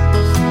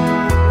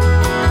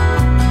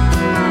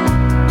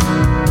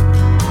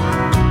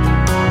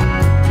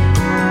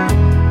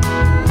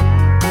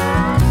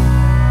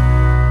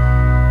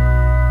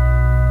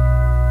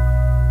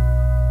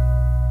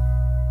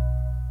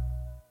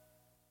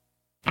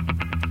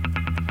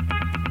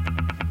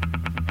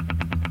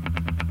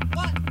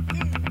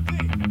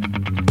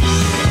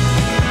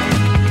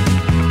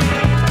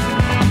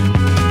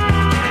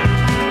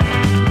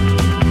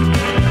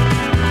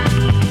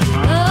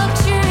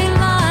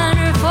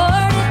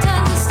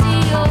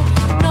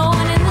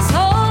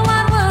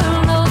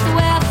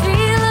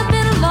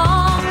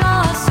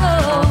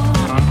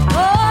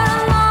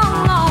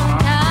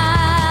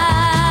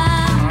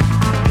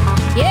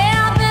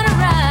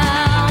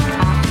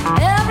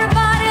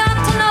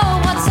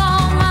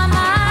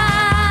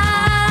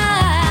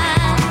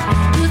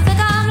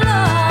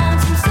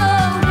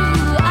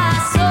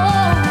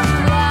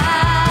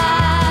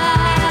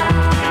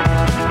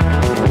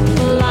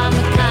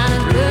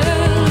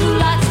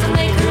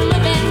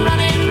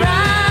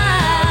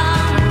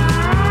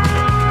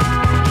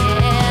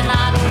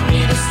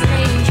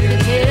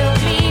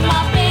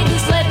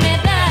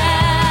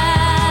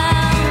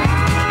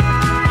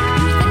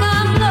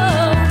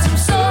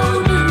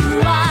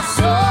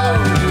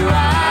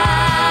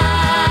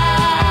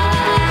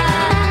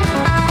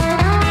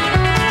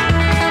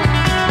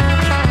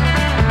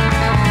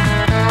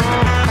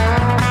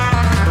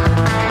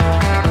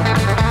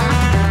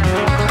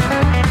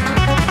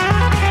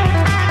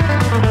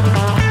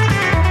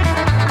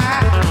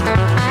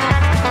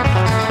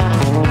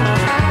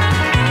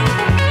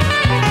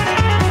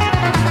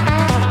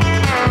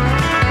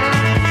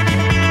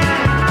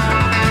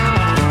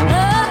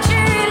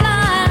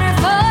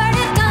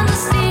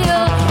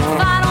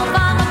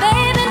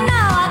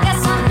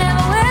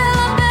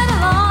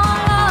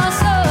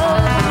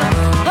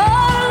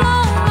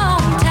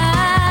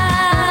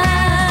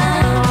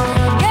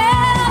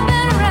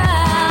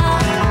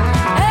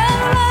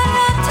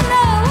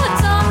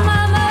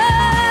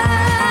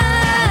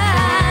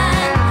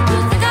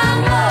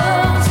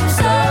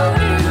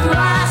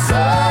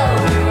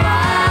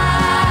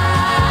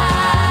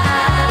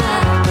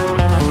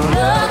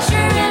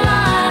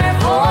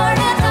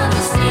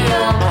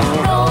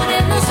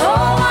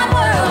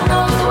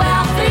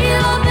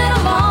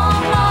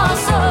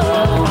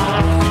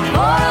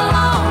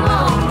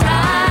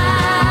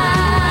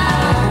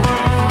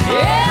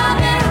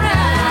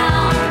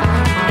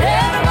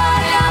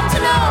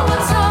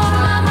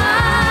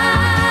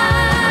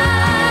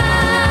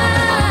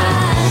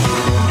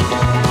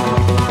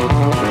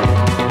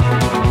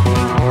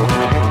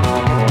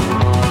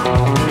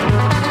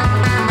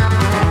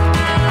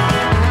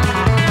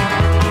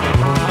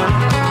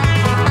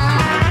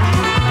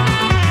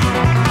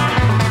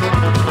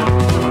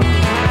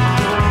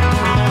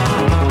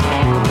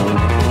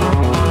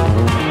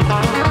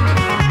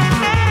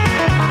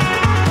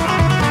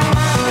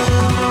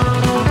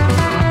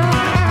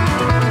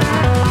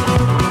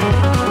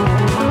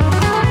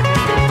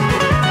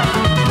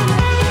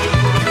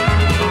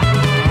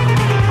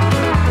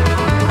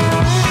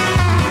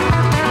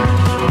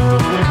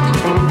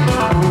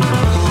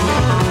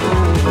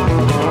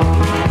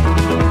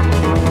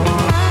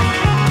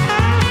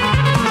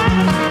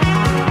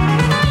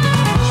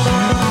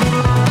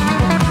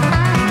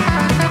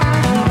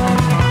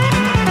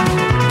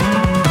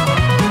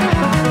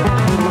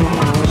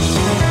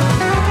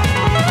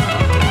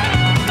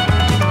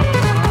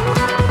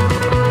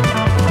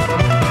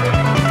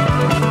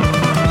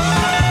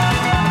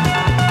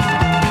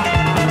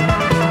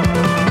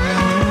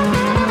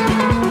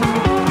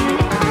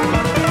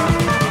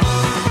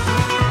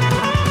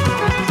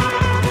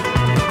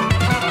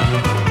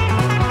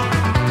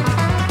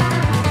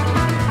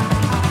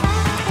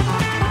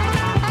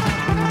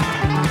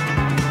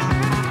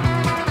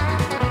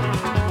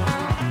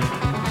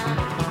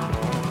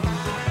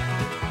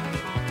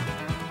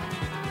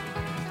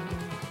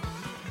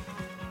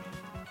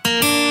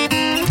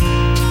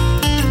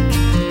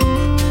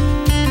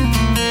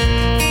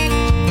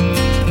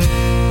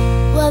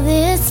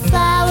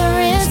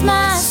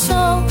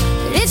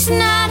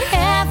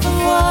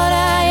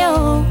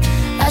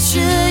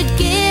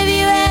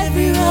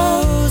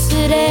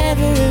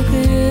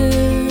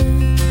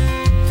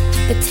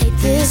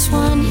 this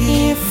one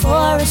here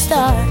for a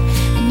start,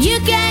 and you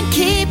can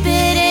keep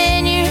it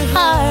in your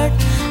heart.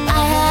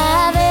 I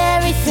have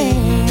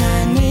everything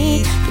I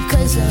need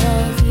because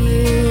of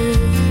you.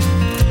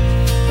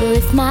 Well,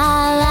 if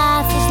my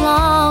life is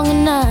long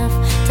enough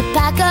to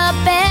pack up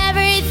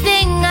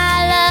everything I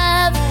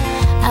love,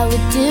 I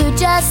would do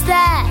just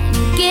that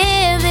and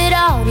give it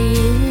all to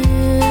you.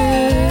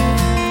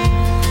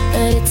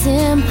 But it's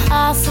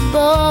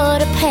impossible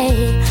to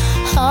pay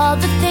all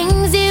the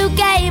things you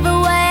gave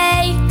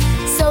away.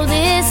 So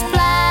this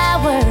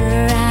flower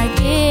I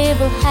give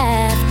will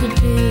have to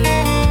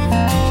do.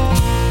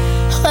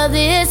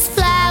 this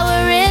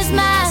flower is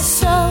my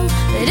soul,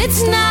 but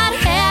it's not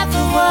half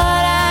of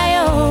what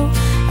I owe.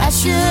 I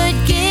should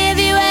give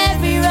you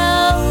every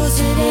rose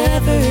that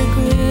ever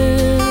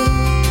grew,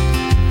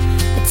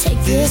 but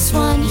take this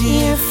one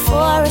here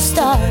for a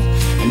start,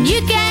 and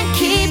you can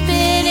keep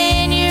it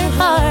in your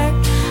heart.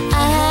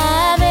 I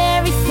have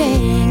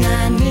everything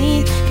I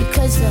need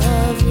because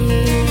of you.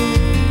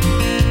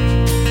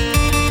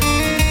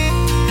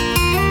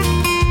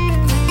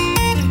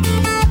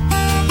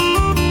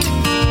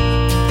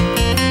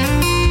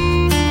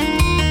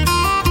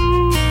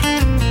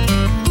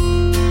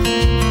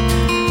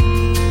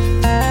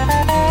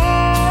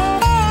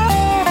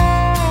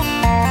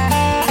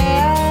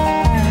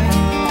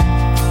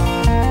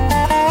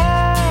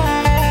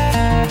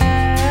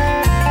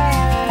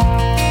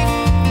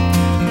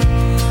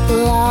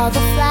 All the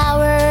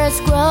flowers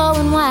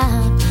growing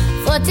wild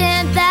for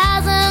 10,000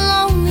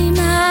 lonely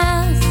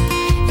miles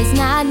is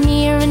not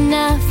near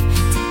enough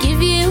to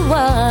give you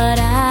what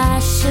I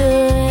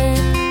should.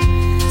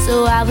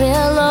 So I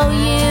will owe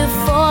you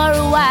for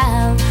a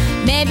while,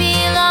 maybe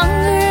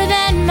longer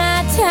than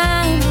my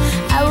time.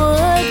 I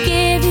would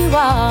give you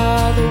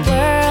all the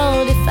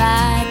world if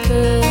I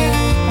could.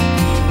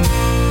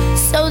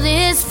 So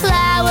this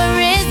flower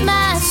is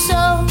my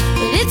soul,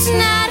 but it's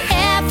not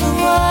half of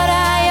what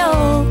I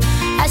owe.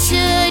 I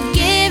should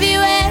give you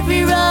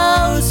every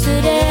rose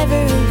that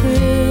ever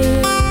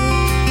grew,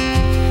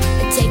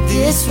 but take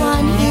this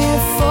one here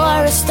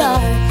for a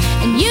start,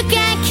 and you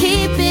can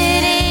keep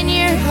it in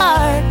your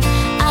heart.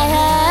 I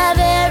have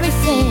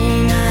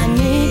everything I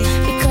need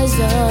because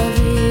of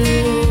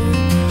you.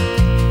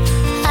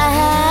 I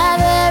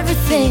have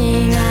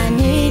everything I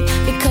need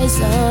because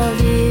of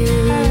you.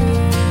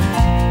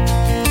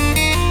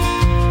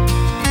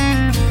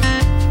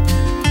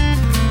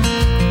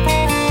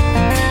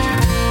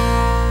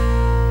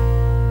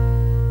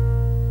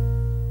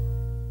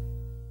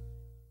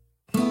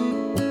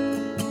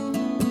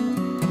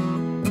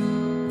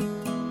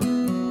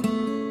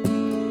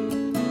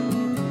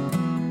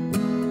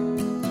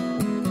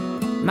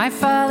 My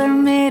father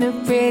made a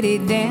pretty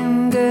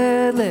damn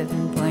good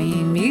living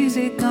playing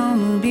music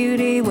on the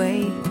Beauty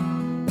Way.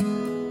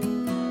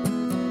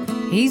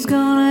 He's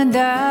gonna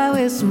die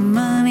with some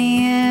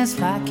money in his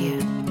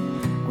pocket.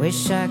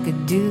 Wish I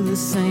could do the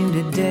same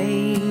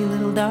today,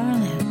 little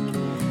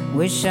darling.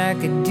 Wish I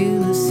could do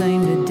the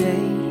same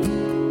today.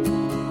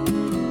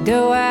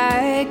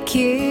 Doe-eyed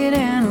kid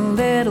and a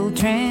little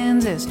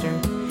transistor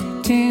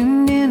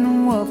tuned in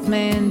the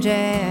Wolfman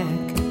Jack.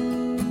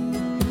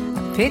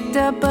 Picked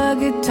up a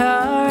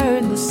guitar,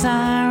 heard the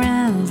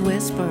sirens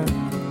whisper,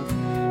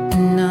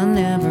 and I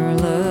never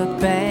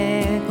looked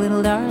back,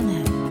 little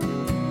darling,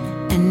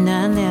 and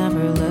I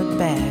never looked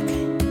back.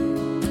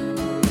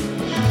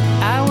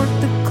 I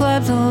worked the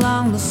clubs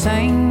along the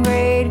same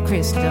grade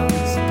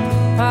crystals,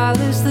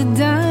 polished the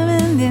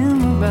diamond in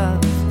the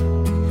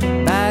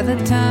rough. By the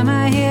time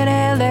I hit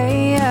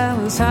LA, I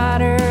was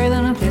hotter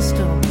than a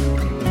pistol,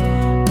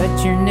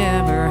 but you're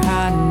never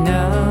hot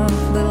enough,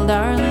 little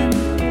darling.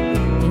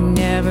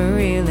 Never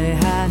really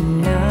hot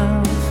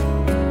enough.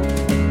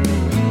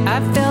 I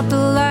felt the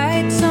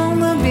lights on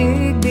the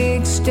big,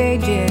 big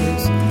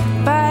stages,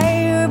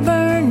 fire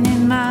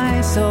burning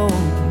my soul.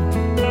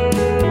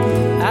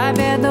 I've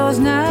had those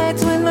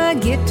nights when my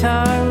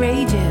guitar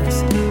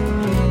rages,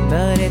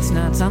 but it's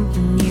not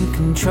something you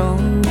control,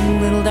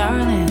 little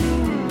darling.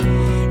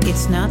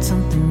 It's not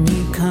something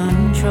you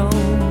control.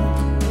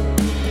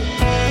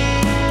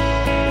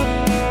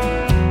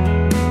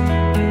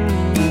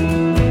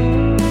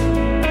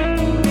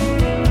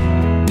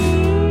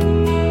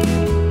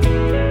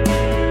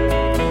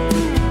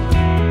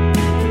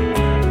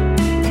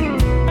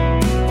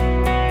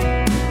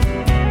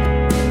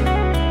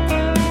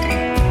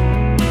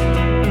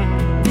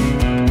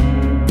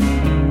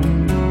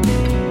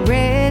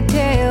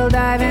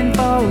 Diving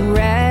for a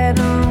ride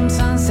on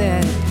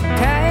Sunset,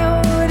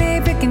 coyote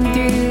picking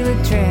through the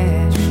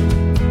trash.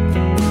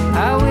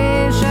 I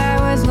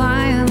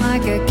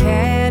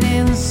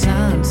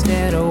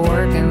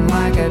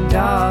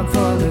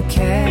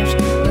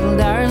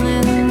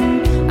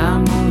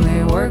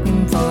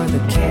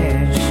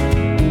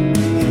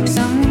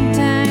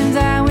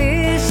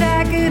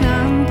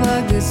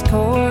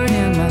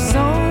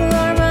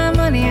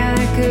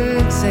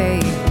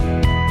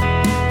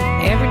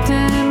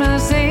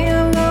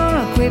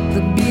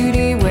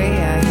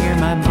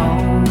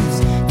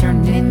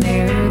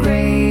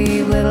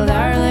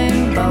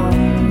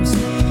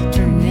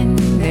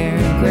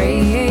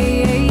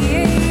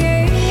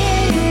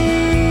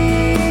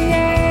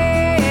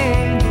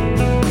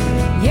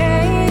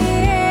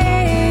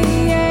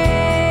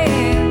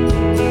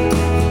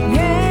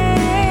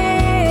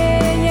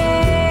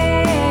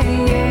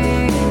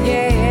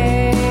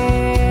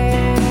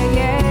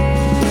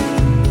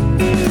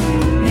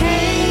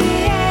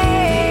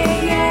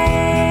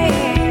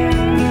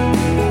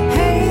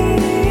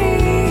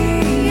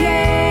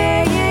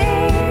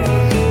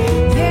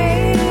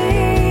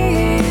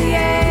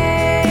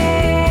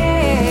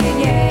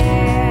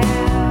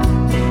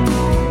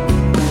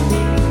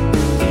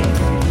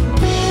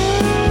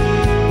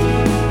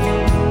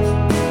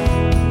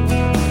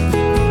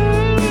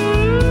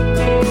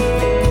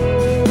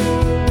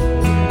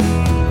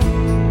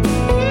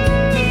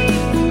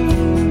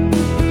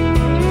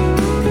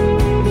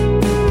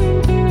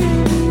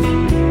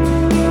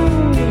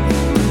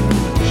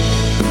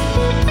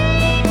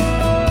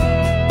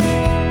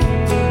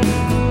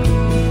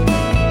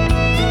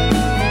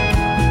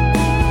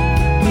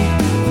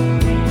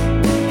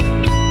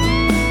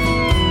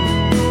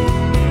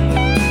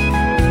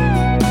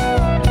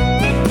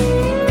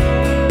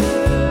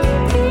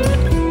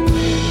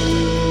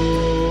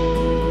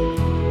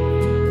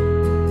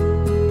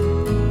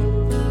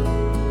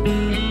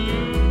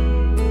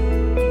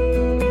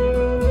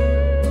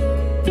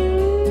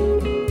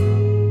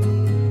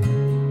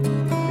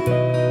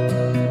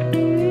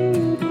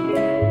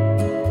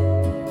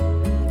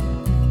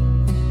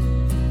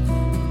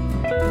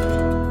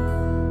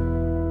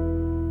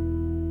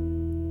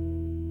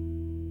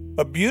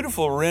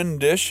beautiful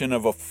rendition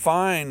of a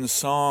fine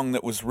song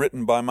that was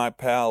written by my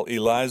pal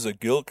Eliza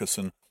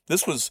Gilkison.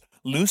 This was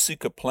Lucy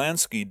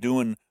Kaplansky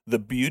doing The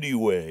Beauty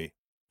Way.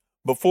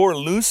 Before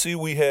Lucy,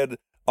 we had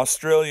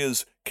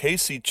Australia's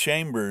Casey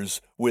Chambers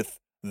with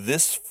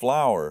This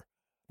Flower.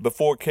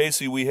 Before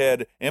Casey, we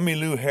had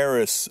Emmylou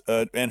Harris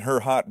and her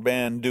hot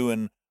band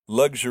doing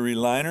Luxury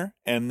Liner.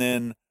 And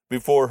then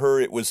before her,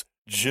 it was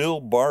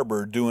Jill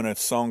Barber doing a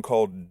song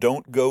called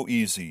Don't Go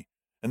Easy.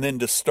 And then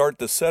to start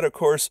the set, of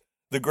course,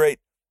 the great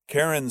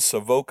Karen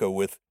Savoca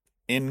with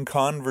In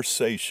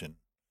Conversation.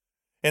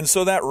 And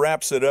so that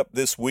wraps it up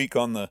this week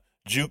on the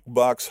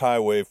Jukebox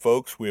Highway,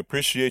 folks. We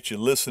appreciate you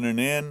listening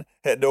in.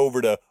 Head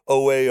over to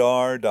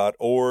oar.org.nz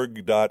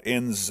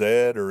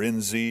or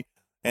NZ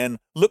and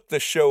look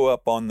the show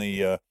up on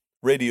the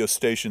radio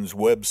station's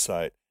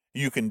website.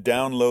 You can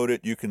download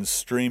it, you can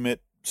stream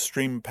it,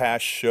 stream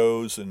past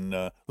shows,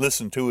 and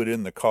listen to it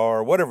in the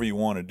car, whatever you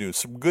want to do.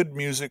 Some good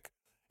music,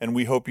 and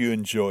we hope you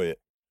enjoy it.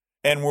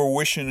 And we're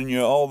wishing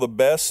you all the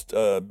best.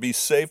 Be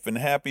safe and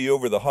happy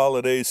over the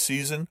holiday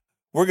season.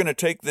 We're going to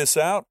take this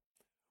out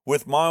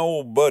with my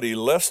old buddy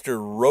Lester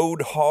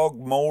Roadhog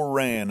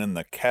Moran and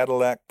the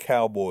Cadillac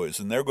Cowboys,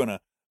 and they're going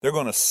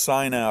to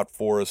sign out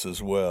for us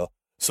as well.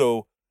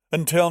 So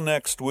until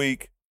next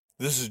week,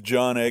 this is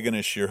John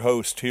Egenish, your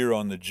host here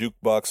on the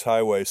Jukebox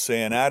Highway,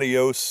 saying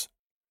adios.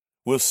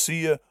 We'll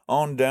see you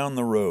on down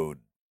the road.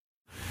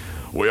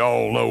 We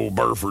all know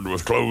Burford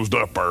was closed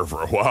up there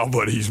for a while,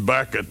 but he's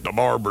back at the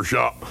barber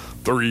shop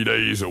 3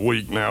 days a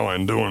week now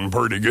and doing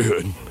pretty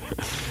good.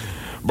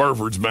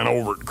 Burford's been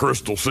over at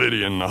Crystal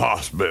City in the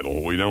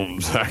hospital. We don't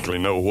exactly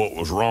know what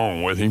was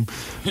wrong with him.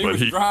 He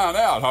was drying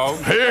out, Hog.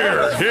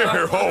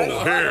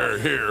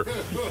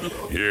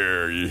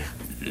 Here, you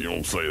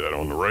don't say that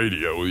on the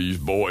radio, these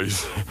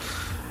boys.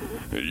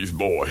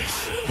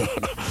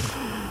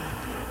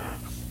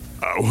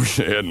 I wish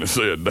they hadn't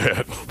said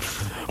that.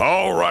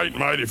 All right,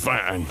 mighty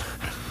fine.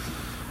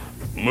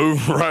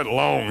 Moving right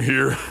along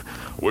here,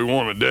 we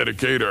want to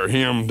dedicate our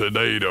hymn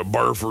today to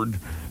Burford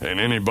and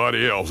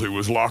anybody else who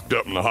was locked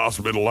up in the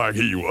hospital like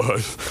he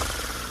was.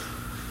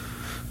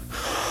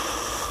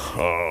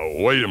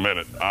 Wait a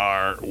minute.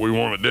 We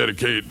want to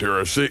dedicate it to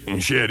our sick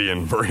and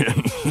shedding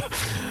friends.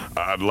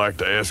 I'd like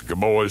to ask the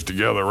boys to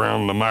gather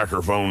around the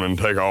microphone and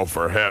take off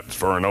their hats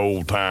for an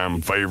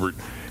old-time favorite.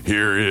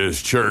 Here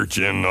is Church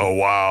in the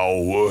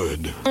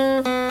Wildwood.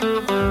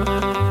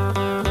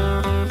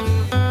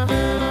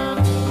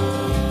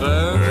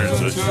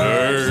 There's a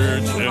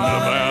church in the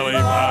valley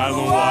by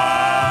the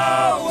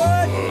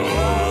wildwood,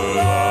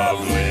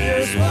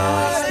 lovely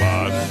spot.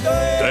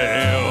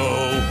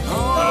 Dale,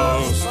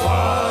 the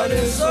spot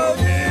is so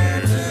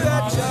dear to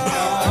that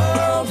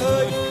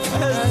childhood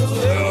as the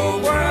little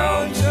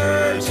brown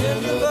church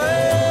in the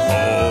valley.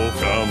 Oh,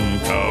 come,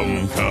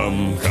 come,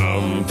 come,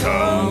 come,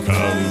 come, come,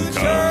 come,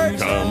 come,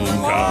 come, come,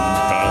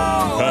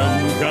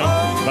 come,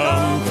 come,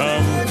 come,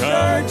 come,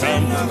 come, come,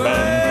 come,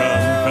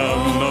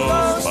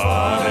 the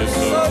spot is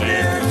so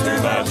dear to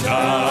my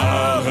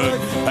childhood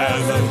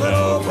as a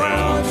little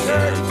brown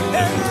church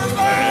in the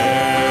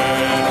vale.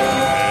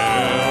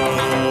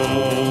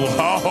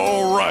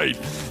 All right,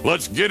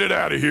 let's get it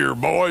out of here,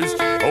 boys.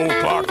 Old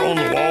clock on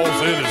the wall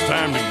said it's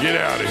time to get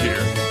out of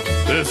here.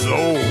 This is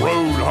old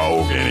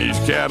Roadhog and his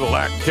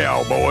Cadillac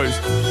Cowboys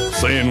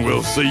saying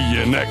we'll see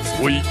you next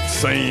week,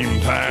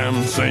 same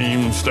time,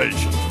 same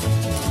station.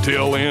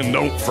 Till then,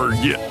 don't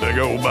forget to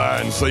go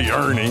by and see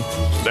Ernie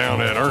down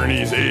at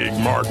Ernie's Egg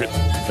Market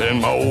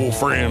and my old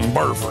friend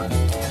Burford.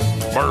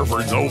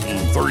 Burford's open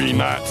 3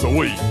 nights a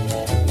week,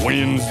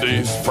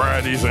 Wednesdays,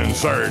 Fridays, and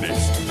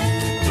Saturdays.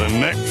 Till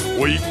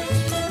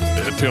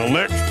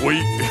next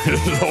week,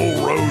 is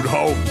old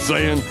Roadhog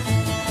saying,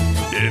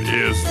 it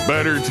is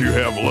better to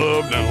have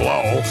loved and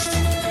lost.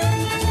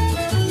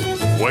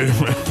 Wait a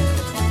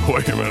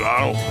minute,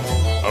 I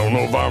don't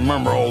know if I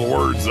remember all the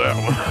words that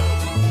one.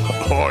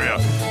 Oh yeah.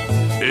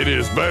 It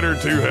is better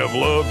to have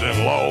loved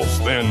and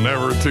lost than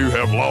never to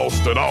have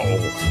lost at all.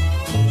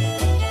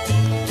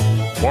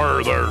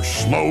 Where there's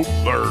smoke,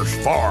 there's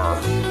fire.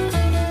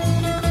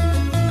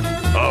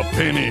 A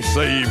penny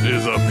saved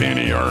is a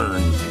penny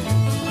earned.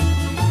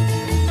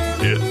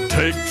 It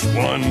takes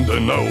one to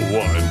know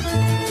one.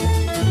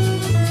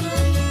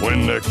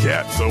 When the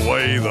cat's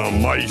away, the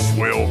mice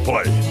will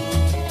play.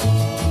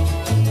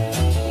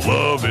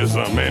 Love is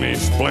a many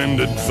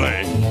splendid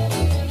thing.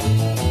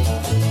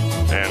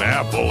 An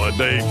apple a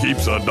day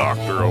keeps a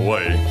doctor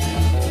away.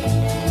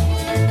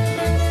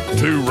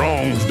 2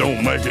 wrongs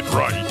don't make it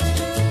right.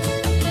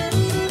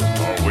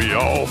 Are we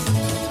off?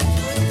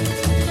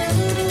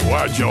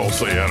 Why'd y'all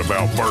say that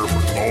about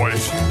Burford,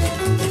 boys?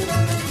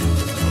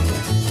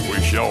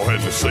 Wish y'all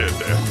hadn't said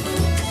that.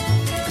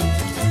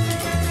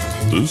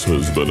 This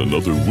has been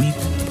another week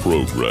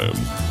program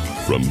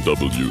from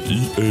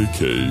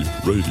WEAK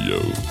Radio.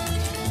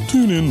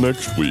 Tune in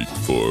next week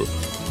for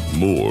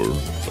more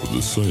of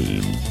the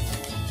same.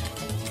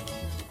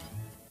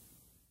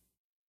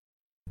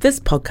 This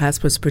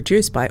podcast was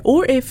produced by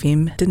OAR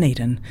FM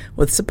Dunedin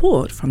with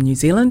support from New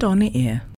Zealand On the Air.